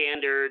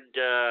standard,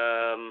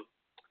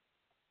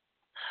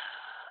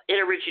 it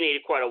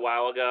originated quite a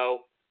while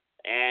ago,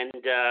 and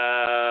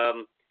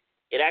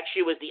it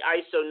actually was the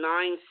ISO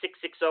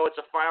 9660. It's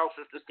a file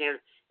system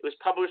standard. It was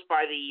published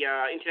by the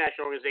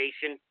International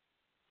Organization,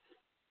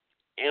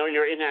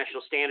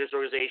 International Standards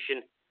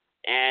Organization,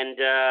 and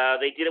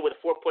they did it with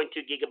a 4.2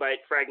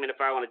 gigabyte fragmented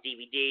file on a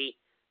DVD.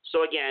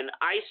 So again,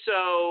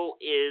 ISO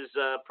is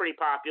pretty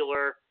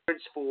popular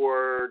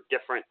for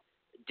different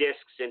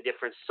discs and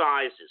different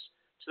sizes.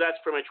 So that's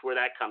pretty much where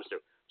that comes through.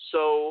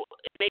 So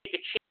it made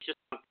a change to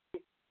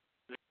something.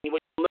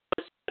 What you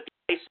notice that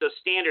the ISO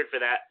standard for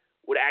that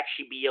would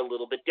actually be a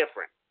little bit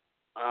different.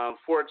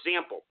 For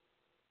example,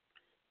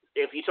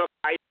 if you took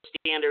ISO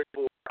standard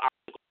for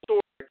optical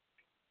storage,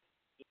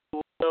 you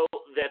will know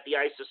that the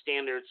ISO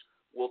standards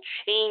will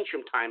change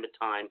from time to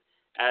time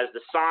as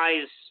the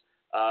size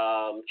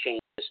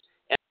changes.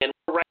 And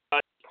we're right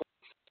on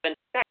 0.7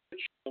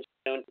 change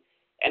soon.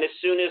 And as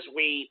soon as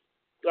we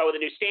go with a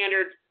new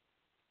standard,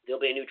 there'll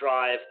be a new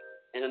drive,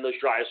 and then those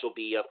drives will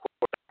be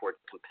forward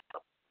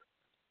compatible.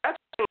 That's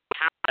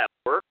how that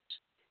works.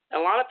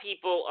 And a lot of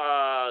people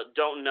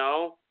don't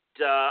know.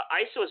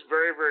 ISO is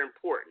very, very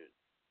important.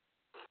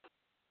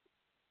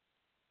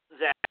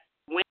 That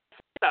when you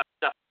think about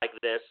stuff like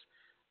this,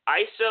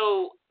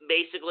 ISO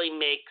basically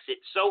makes it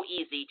so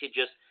easy to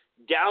just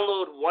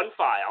download one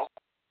file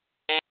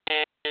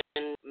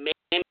and make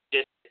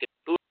images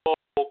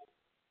bootable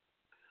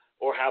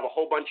or have a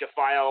whole bunch of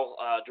file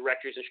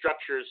directories and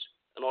structures,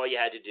 and all you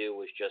had to do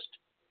was just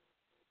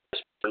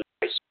burn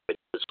ISO.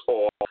 It's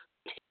all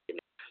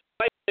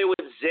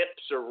with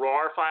zips or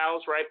RAR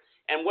files, right?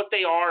 And what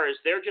they are is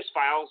they're just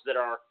files that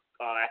are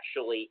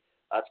actually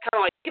it's kind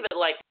of like, think of it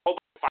like a whole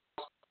bunch of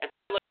files, and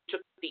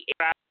took the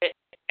air out of it,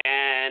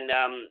 and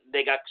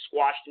they got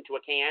squashed into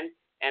a can.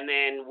 And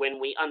then when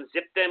we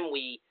unzip them,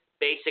 we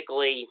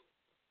basically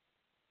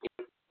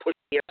push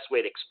the best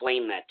way to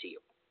explain that to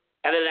you.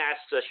 And then it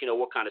asks us,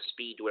 what kind of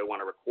speed do I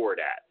want to record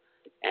at?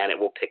 And it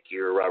will pick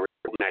your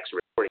max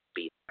recording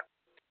speed.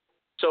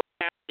 So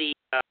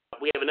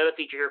we have another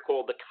feature here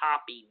called the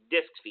copy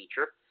disk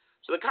feature.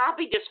 So the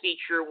copy disk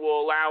feature will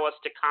allow us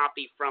to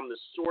copy from the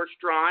source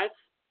drive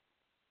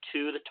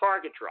to the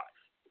target drive.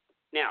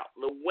 Now,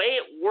 the way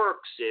it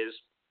works is,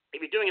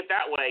 if you're doing it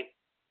that way,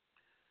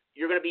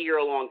 you're going to be here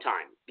a long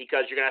time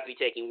because you're going to have to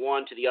be taking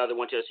one to the other,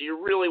 one to the other. So you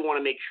really want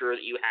to make sure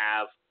that you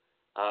have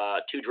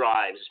two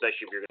drives,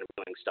 especially if you're going to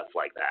be doing stuff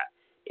like that.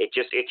 It's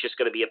just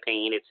going to be a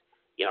pain. It's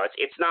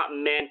not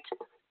meant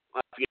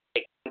for you to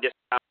take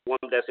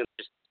one disk and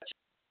just.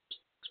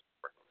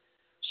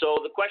 So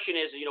the question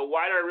is,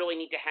 why do I really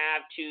need to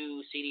have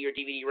two CD or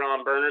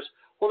DVD-ROM burners?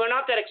 Well, they're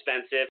not that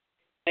expensive.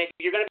 And if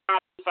you're going to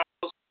copy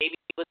files, maybe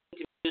listen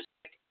to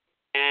music,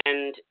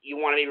 and you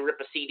want to maybe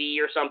rip a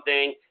CD or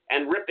something.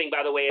 And ripping,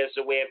 by the way, is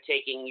a way of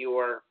taking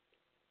your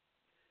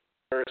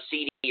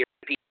CD or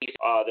piece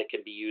that can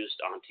be used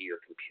onto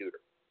your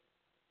computer.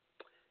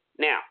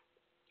 Now,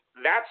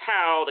 that's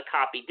how the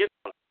copy disk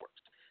function works.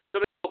 So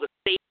it's called the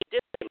save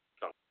disk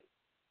function.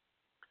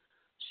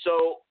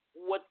 So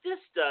what this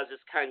does is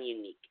kind of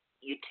unique.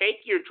 You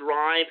take your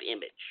drive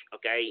image,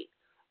 okay?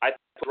 I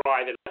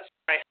drive it. Let's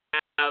say I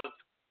have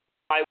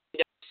my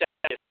Windows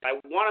 7. I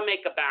want to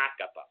make a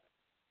backup of it,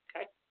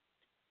 okay?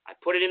 I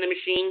put it in the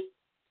machine.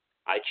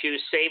 I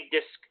choose Save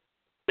Disk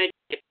Image.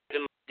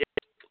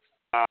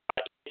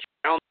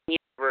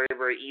 Very,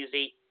 very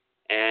easy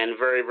and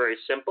very, very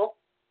simple.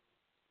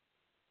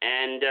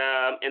 And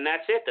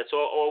that's it. That's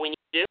all we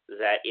need to do,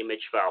 that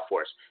image file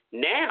for us.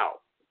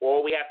 Now,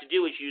 all we have to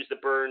do is use the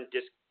burn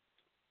disk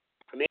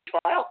image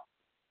file.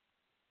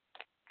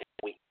 And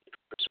we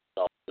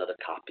can another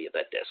copy of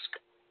that disk.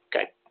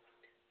 Okay.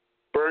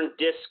 Burn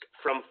disk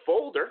from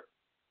folder.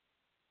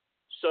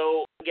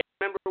 So again,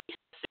 remember we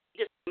saved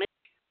this image.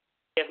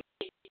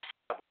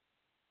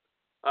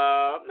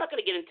 I'm not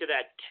going to get into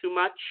that too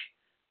much,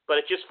 but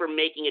it's just for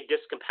making a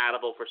disk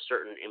compatible for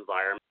certain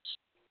environments.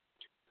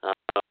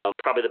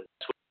 Probably the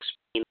best way to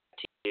explain that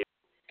to you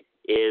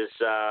is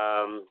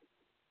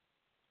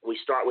we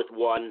start with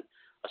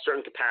a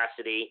certain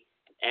capacity,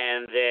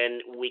 and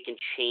then we can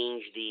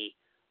change the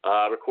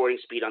recording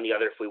speed on the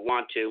other if we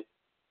want to,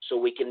 so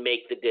we can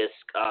make the disk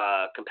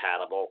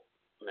compatible.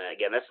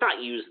 Again, that's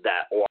not used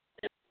that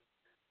often,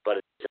 but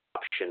it's an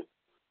option.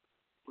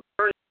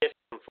 Burn disk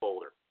from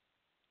folder.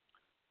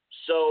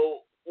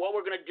 So what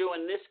we're going to do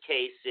in this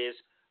case is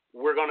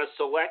we're going to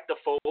select the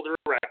folder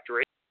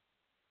directory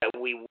that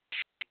we wish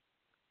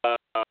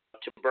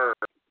to burn.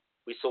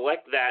 We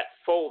select that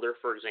folder,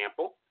 for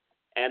example,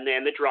 and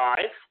then the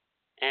drive,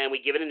 and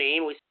we give it a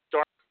name. We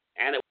start,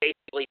 and it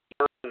basically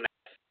burns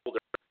that folder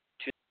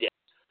to the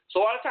disk. So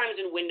a lot of times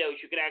in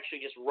Windows, you can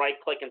actually just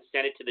right-click and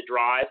send it to the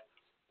drive,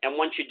 and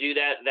once you do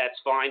that, that's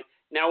fine.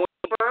 Now, when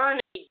you burn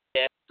a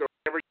disk or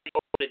whenever you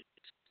open a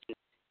disk in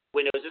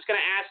Windows, it's going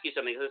to ask you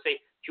something. It's going to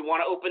say, do you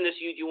want to open this?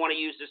 Do you want to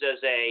use this as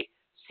a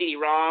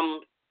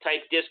CD-ROM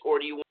type disk,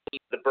 or do you want to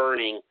use the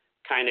burning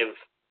kind of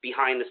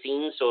behind the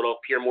scenes so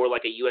it'll appear more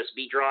like a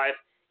USB drive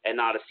and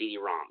not a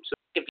CD-ROM? So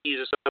if you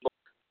use a symbol,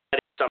 that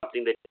is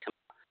something that can come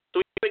out.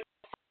 So we click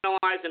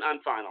Finalize and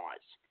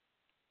Unfinalize.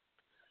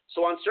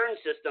 So on certain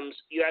systems,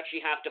 you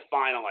actually have to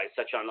finalize,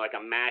 such on like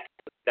a Mac,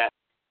 that,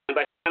 and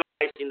by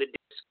finalizing the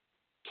disk,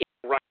 you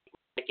can't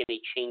make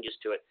any changes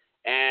to it.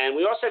 And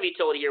we also have a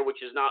utility here,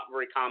 which is not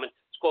very common.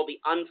 It's called the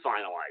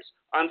Unfinalize.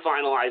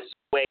 Unfinalize is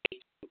a way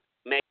to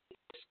make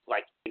this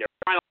like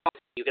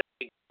finalize. You can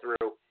go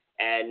through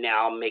and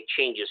now make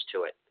changes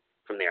to it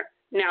from there.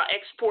 Now,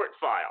 export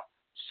file.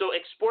 So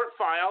export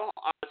file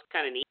is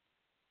kind of neat.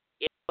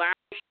 It allows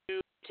you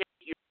to take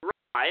your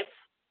drive,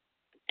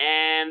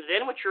 and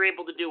then what you're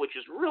able to do, which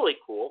is really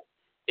cool,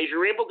 is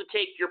you're able to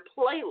take your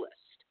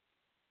playlist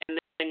and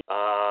then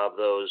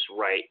those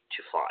right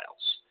to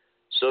files.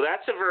 So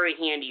that's a very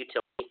handy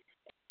utility.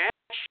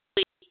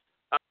 Actually,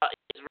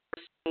 it's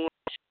very similar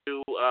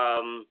to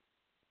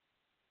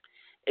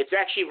it's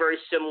actually very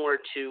similar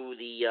to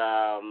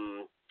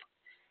the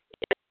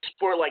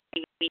export like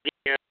DVD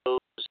videos,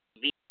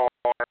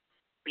 VR,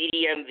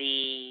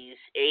 BDMVs,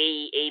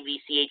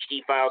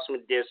 AVCHD files from a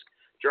disk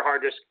to your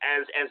hard disk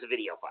as a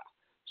video file.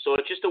 So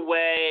it's just a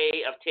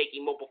way of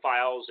taking mobile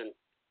files and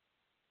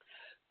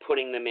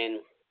putting them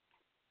in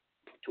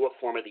to a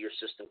format that your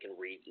system can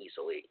read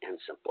easily and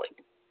simply.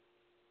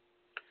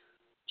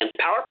 And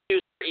Power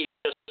Producer is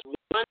just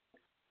one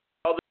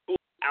of the tools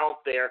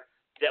out there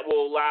that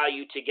will allow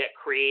you to get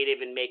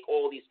creative and make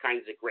all these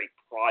kinds of great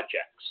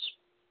projects.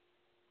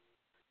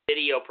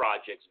 Video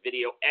projects,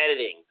 video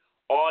editing,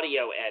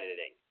 audio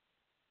editing.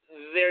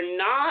 They're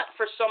not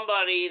for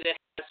somebody that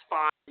has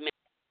 5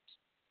 minutes.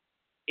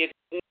 If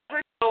you've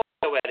never done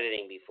audio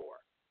editing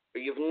before,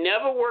 or you've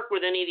never worked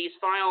with any of these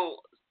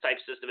file type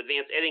system,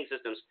 advanced editing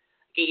systems,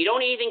 okay, you don't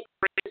need anything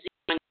crazy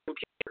on your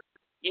computer.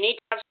 You need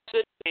to have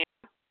good RAM.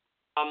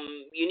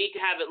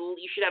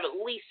 You should have at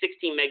least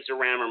 16 megs of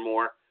RAM or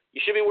more.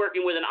 You should be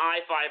working with an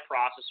i5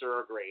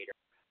 processor or greater.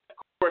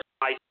 Of course,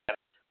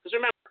 Because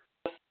remember,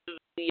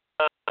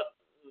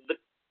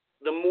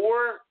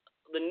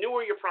 the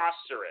newer your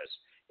processor is,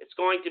 it's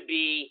going to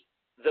be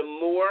the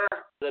more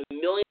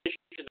millions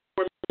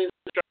of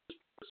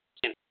instructions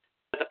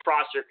that the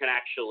processor can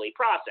actually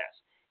process.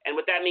 And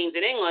what that means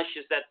in English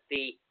is that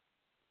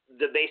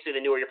basically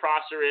the newer your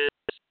processor is,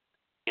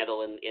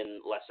 handle in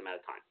less amount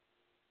of time.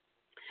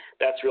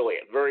 That's really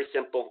it. Very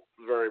simple,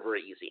 very,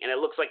 very easy. And it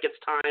looks like it's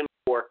time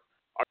for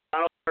our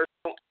final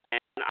commercial,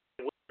 and I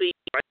will be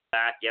right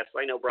back. Yes,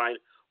 I know, Brian.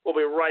 We'll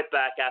be right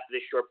back after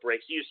this short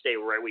break, so you stay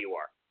right where you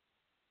are.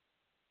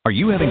 Are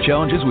you having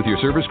challenges with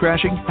your servers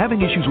crashing?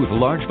 Having issues with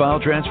large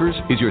file transfers?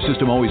 Is your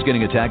system always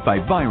getting attacked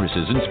by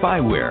viruses and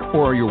spyware?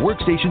 Or are your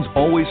workstations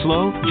always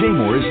slow?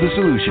 JMOR is the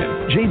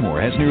solution. JMOR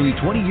has nearly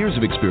 20 years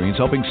of experience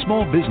helping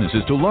small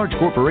businesses to large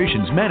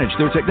corporations manage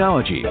their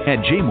technology.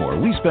 At JMOR,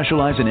 we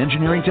specialize in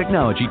engineering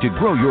technology to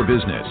grow your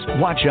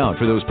business. Watch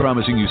out for those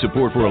promising you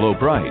support for a low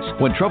price.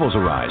 When troubles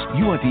arise,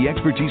 you want the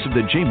expertise of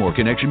the JMOR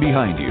connection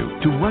behind you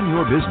to run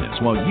your business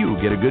while you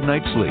get a good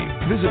night's sleep.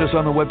 Visit us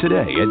on the web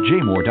today at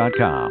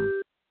jmor.com.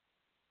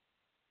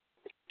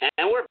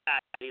 And we're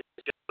back, ladies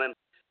and gentlemen.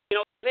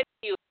 If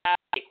you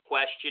have a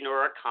question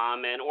or a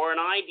comment or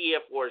an idea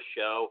for a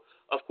show,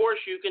 of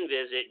course you can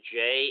visit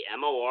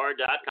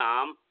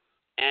JMOR.com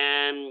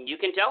and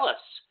you can tell us.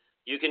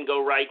 You can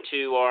go right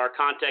to our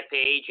contact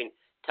page and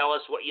tell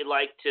us what you'd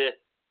like to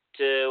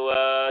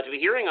be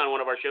hearing on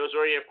one of our shows,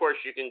 or of course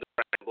you can go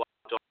right to Blog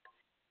Talk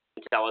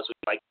and tell us what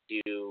you'd like to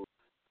hear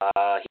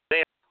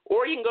there.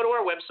 Or you can go to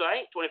our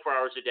website 24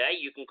 hours a day.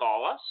 You can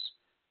call us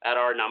at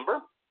our number,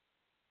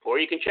 or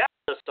you can chat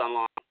us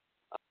online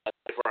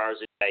 24 hours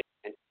a day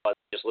and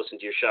just listen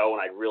to your show,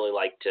 and I'd really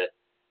like to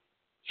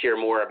hear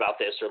more about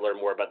this or learn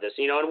more about this,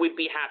 and we'd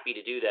be happy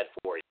to do that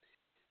for you.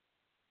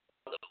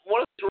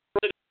 One of the things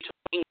we're going to be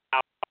talking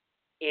about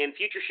in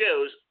future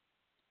shows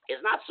is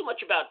not so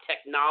much about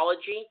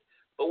technology,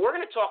 but we're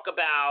going to talk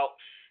about,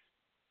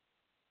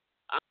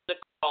 I'm going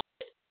to call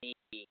it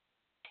the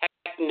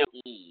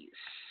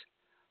techno-ease.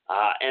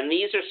 And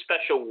these are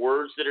special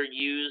words that are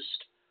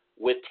used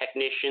with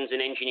technicians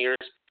and engineers,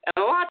 and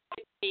a lot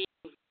can be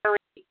very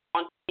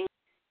daunting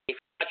if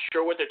you're not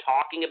sure what they're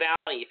talking about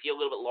and you feel a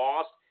little bit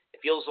lost. It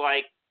feels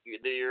like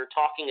you're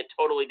talking a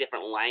totally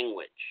different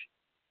language.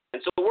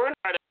 And so we're going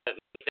to try to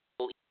make that a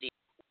little easy.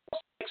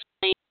 We'll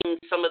explain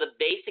some of the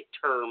basic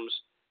terms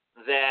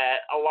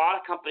that a lot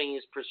of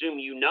companies presume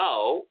you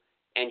know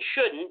and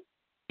shouldn't,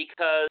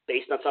 because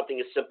based on something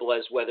as simple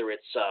as whether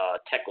it's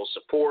technical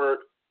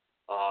support,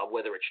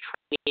 whether it's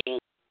training,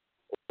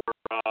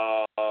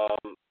 or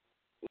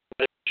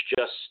whether it's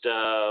just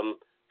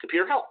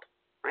computer help,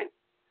 right?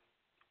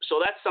 So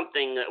that's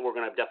something that we're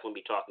going to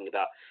definitely be talking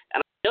about.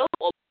 And I know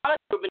a lot of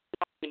you have been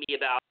talking to me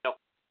about,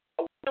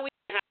 when do we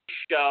have a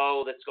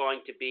show that's going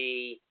to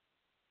be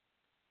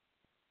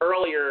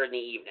earlier in the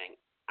evening?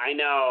 I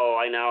know.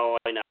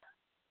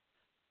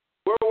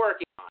 We're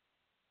working on it.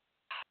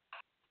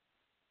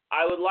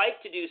 I would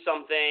like to do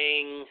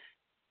something.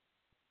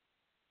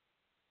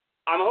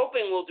 I'm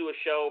hoping we'll do a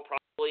show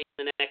probably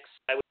in the next,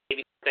 I would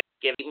maybe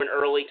give an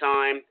early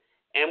time.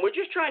 And we're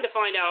just trying to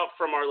find out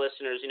from our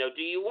listeners,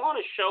 do you want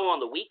a show on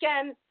the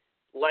weekend,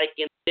 like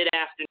in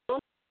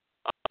mid-afternoon,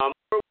 or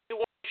do you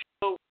want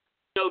a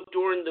show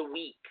during the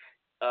week,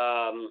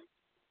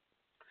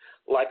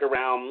 like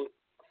around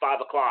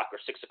 5 o'clock or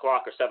 6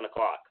 o'clock or 7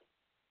 o'clock?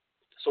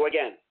 So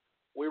again,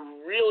 we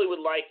really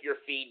would like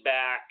your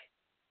feedback.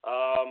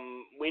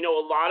 We know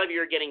a lot of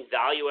you are getting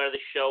value out of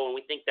the show, and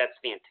we think that's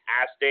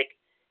fantastic.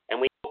 And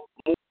we hope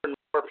more and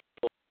more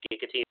people can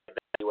continue to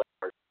value out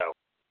of our show.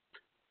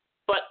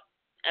 But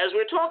as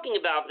we're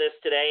talking about this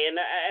today, and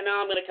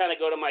now I'm going to kind of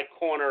go to my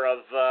corner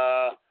of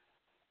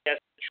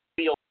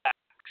trivial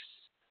facts,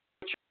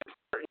 which are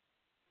important.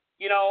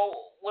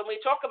 When we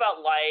talk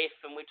about life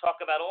and we talk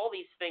about all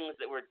these things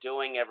that we're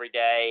doing every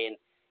day, and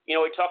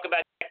we talk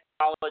about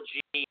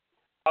technology,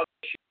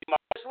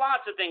 there's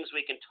lots of things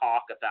we can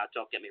talk about.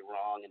 Don't get me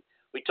wrong. And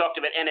we talked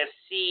about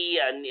NFC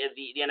and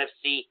the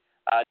NFC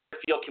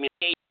field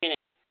communication,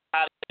 and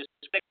how to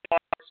use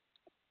pictures,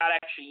 not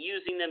actually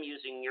using them,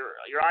 using your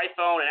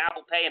iPhone and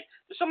Apple Pay, and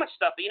there's so much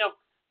stuff. But,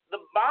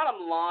 the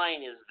bottom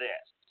line is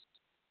this.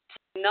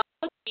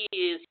 Technology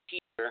is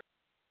here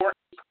for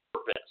a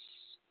purpose.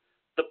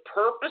 The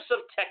purpose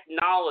of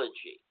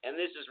technology, and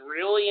this is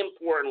really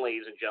important,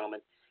 ladies and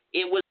gentlemen,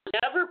 it was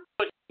never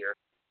put here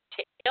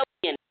to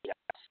alienate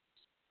us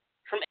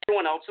from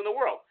everyone else in the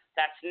world.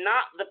 That's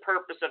not the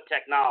purpose of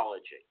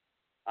technology.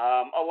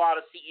 A lot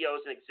of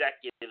CEOs and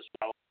executives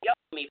will yell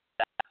at me for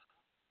that.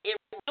 It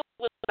really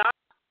was not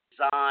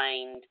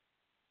designed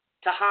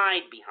to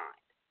hide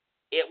behind.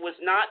 It was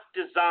not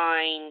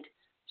designed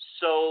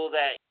so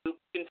that you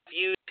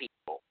confuse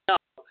people. No,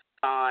 it was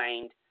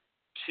designed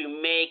to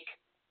make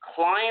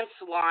clients'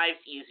 lives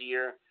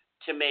easier,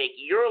 to make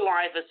your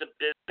life as a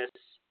business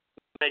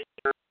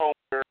manager,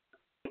 owner,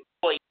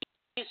 employee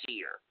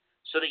easier,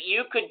 so that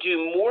you could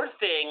do more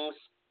things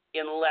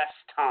in less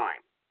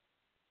time,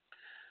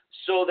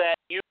 so that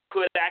you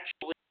could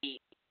actually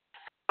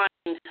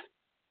find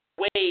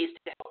ways ways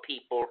to help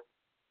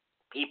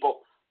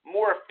people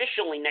more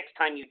efficiently next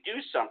time you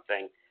do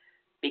something,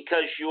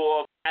 because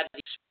you'll have the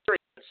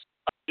experience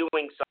of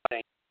doing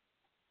something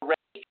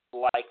already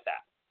like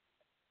that.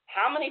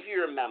 How many of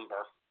you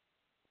remember,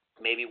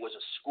 maybe it was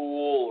a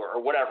school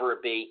or whatever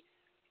it be,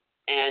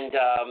 and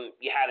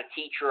you had a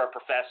teacher or a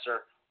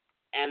professor,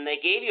 and they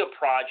gave you a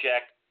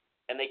project,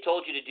 and they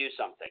told you to do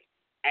something,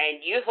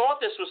 and you thought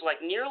this was like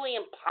nearly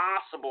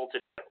impossible to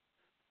do,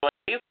 but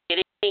you get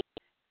it.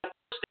 Of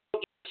course, they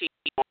don't give it to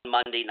you on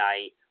Monday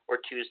night or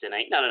Tuesday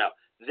night. No.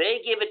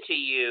 They give it to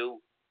you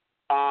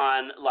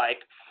on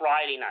like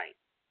Friday night.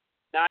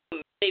 Now,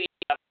 maybe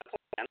you have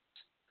plans,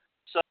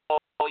 so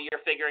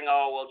you're figuring,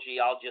 oh, well,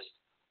 gee,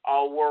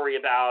 I'll worry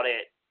about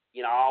it.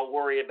 I'll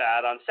worry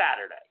about it on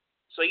Saturday.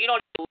 So you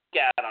don't look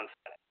at it on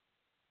Friday.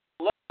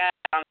 Look at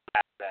it on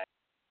Saturday.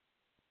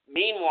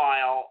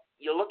 Meanwhile,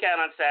 you look at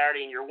it on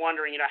Saturday and you're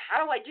wondering,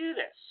 how do I do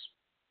this?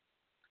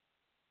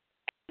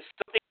 And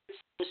something that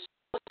seems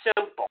so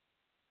simple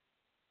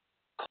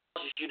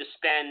causes you to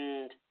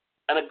spend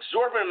an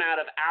exorbitant amount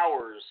of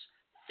hours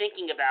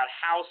thinking about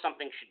how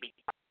something should be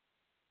done.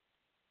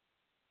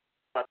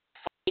 But the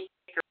funny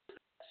kicker is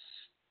this,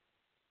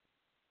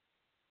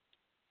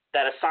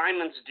 that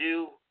assignments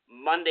due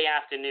Monday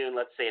afternoon,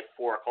 let's say at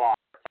 4 o'clock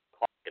or 5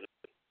 o'clock in the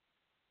morning,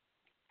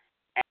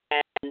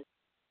 and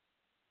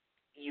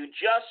you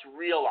just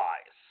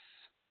realize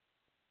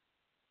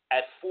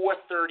at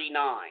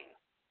 4:39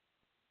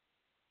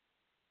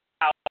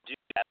 how to do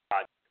that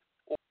project,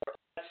 or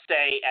let's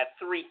say at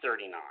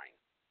 3:39.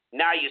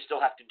 Now you still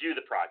have to do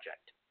the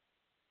project.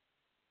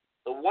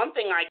 The one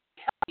thing I can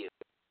tell you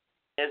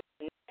is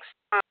next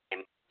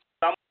time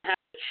someone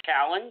has a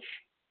challenge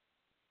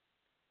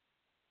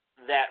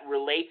that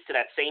relates to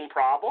that same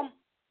problem,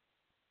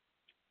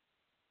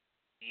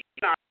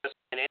 you're not going to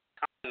spend any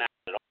time at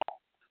it at all.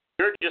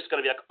 You're just going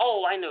to be like,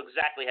 oh, I know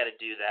exactly how to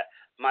do that.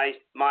 My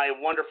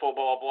wonderful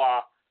blah, blah,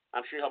 blah,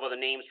 I'm sure you have other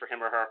names for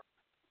him or her,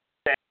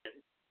 that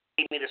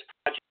gave me this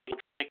project.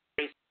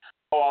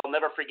 Oh, I'll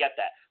never forget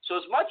that. So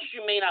as much as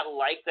you may not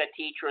like that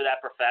teacher or that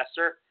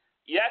professor,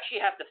 you actually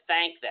have to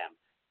thank them.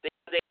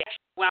 They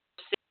actually wound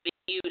up saving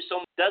you.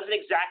 Someone doesn't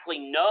exactly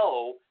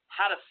know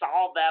how to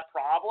solve that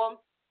problem,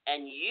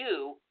 and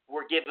you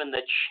were given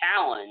the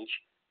challenge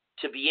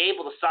to be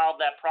able to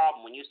solve that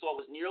problem when you thought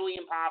it was nearly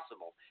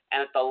impossible. And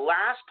at the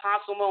last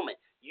possible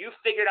moment, you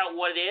figured out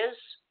what it is.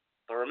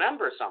 But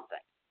remember something.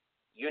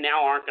 You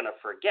now aren't going to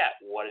forget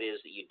what it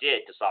is that you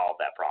did to solve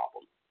that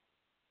problem.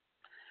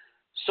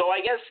 So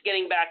I guess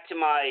getting back to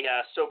my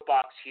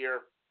soapbox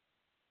here,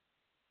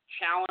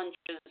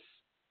 challenges,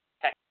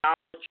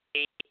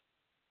 technology,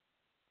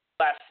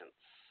 lessons.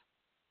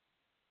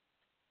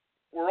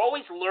 We're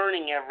always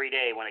learning every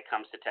day when it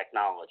comes to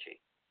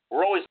technology.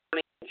 We're always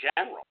learning in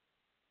general.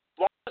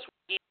 As long as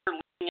we keep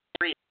learning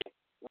every day,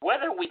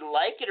 whether we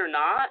like it or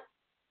not,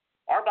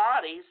 our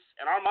bodies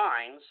and our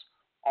minds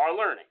are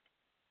learning.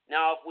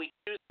 Now, if we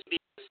choose to be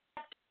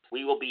receptive,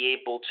 we will be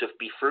able to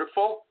be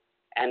fruitful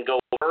and go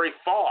very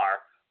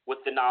far with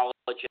the knowledge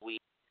that we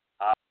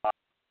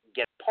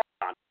get part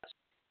on us.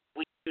 If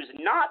we choose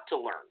not to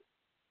learn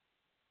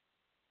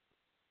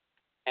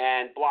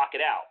and block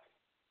it out,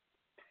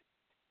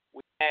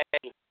 we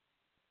may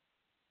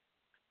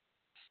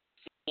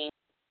seem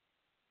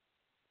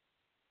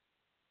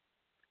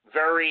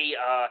very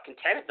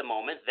content at the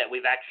moment that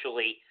we've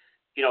actually,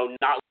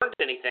 not learned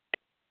anything.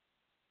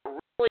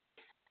 Really,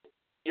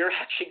 you're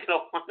actually going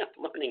to wind up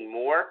learning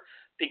more,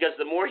 because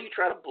the more you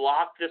try to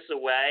block this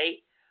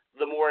away,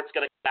 the more it's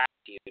going to come back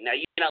to you. Now,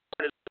 you may not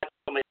learn as much as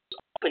somebody who's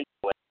open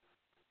to it,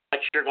 but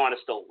you're going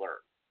to still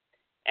learn.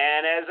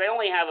 And as I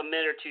only have a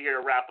minute or two here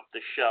to wrap up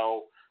the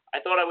show,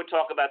 I thought I would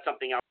talk about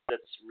something else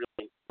that's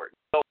really important.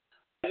 So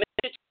I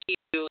mentioned to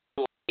you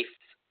in life,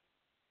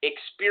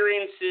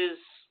 experiences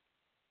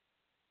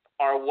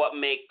are what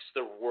makes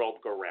the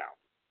world go round.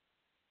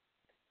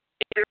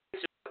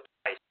 Experiences are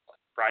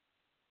priceless, right?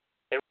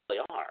 They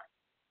really are.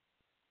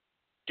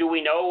 Do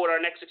we know what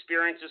our next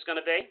experience is going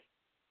to be?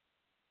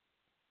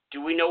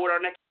 Do we know what our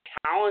next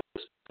challenge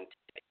is going to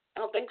be? I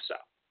don't think so.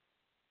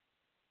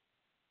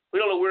 We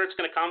don't know where it's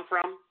going to come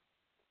from,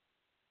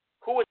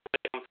 who it's going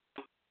to come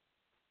from,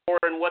 or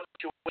in what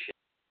situation.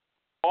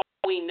 All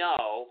we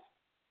know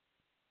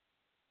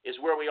is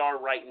where we are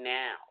right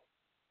now.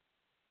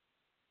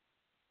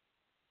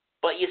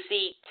 But you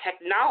see,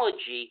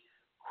 technology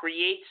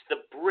creates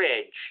the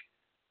bridge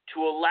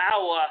to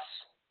allow us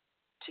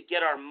to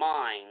get our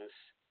minds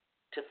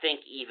to think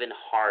even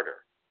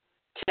harder.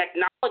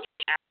 Technology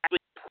actually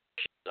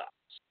pushes us,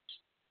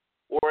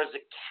 or is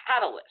a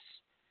catalyst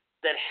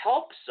that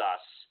helps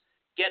us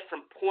get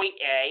from point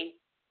A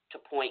to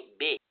point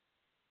B.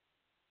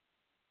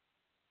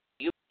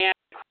 You may have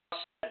to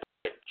cross that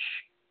bridge,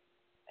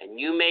 and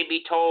you may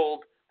be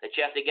told that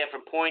you have to get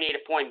from point A to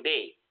point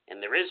B,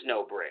 and there is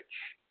no bridge.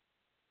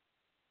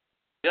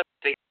 You have to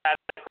figure out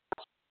how to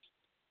cross.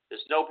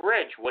 There's no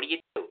bridge. What do?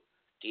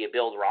 Do you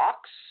build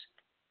rocks?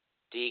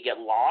 Do you get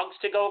logs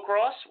to go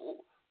across?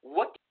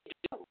 What do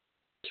you do?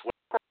 Swim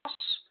across?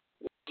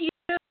 What do you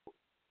do?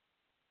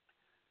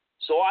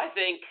 So I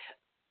think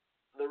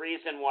the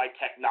reason why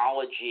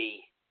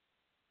technology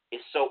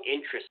is so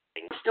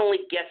interesting constantly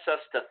gets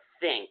us to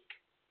think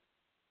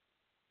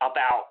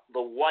about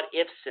the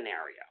what-if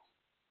scenario.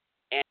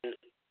 And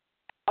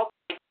how could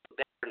I do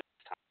better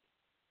next time?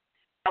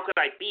 How could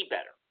I be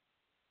better?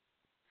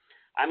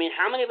 I mean,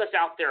 how many of us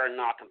out there are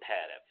not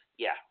competitive?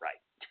 Yeah,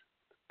 right.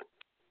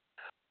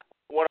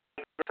 One of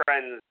my good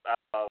friends,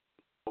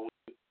 we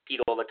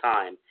compete all the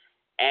time.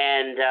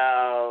 And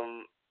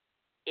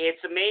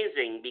it's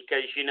amazing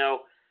because,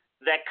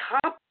 that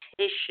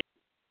competition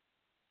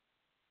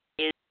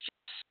is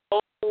just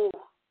so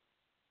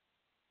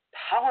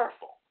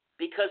powerful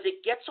because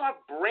it gets our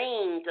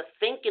brain to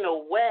think in a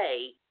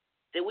way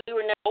that we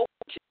were never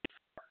open to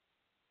before.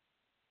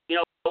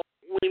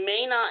 We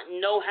may not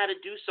know how to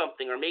do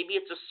something, or maybe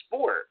it's a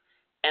sport,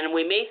 and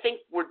we may think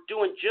we're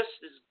doing just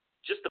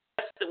the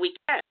best that we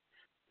can.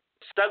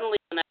 Suddenly,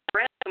 when that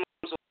friend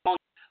comes along,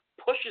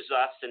 pushes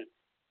us, and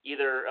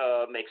either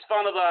makes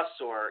fun of us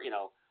or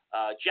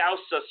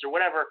jousts us or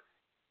whatever,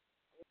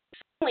 we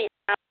suddenly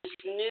have this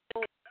new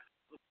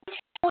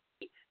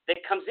mentality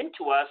that comes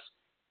into us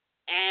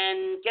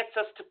and gets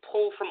us to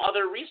pull from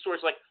other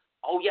resources like,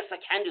 oh, yes, I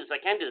can do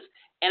this,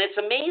 and it's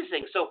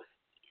amazing. So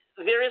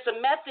there is a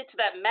method to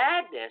that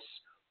madness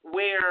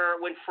where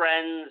when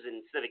friends and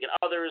significant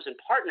others and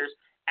partners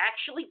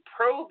actually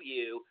probe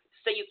you to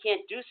say you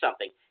can't do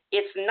something,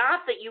 it's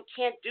not that you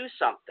can't do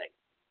something.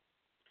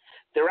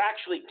 They're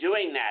actually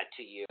doing that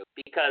to you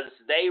because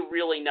they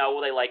really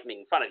know they like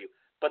making fun of you,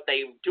 but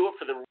they do it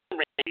for the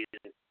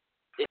reason.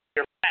 If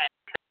you're a friend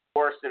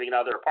or significant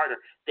other or partner,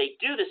 they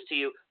do this to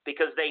you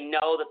because they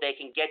know that they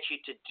can get you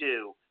to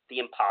do the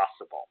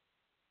impossible.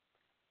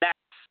 That's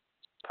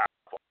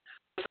powerful.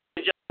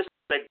 This is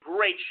a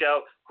great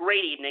show,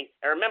 great evening.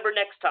 And remember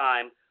next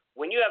time,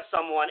 when you have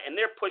someone and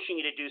they're pushing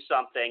you to do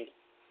something,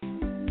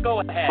 go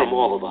ahead. From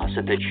all of us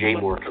at the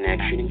JMOR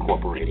Connection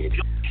Incorporated,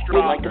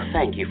 we'd like to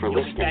thank you for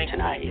listening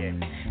tonight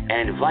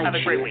and invite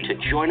you to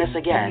join us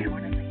again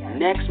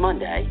next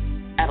Monday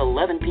at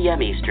 11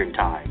 p.m. Eastern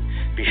Time.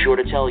 Be sure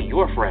to tell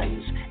your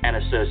friends and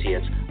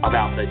associates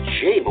about the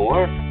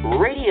JMOR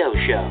Radio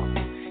Show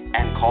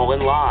and call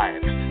in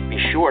live. Be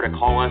sure to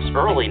call us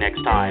early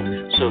next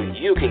time so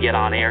you can get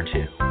on air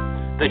too.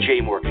 The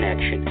JMOR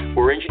Connection.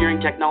 We're engineering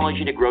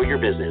technology to grow your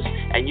business,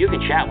 and you can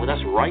chat with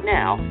us right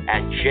now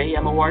at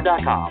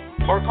jmor.com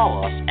or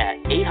call us at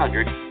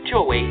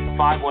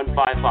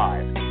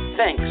 800-208-5155.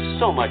 Thanks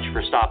so much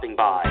for stopping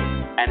by,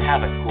 and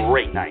have a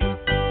great night.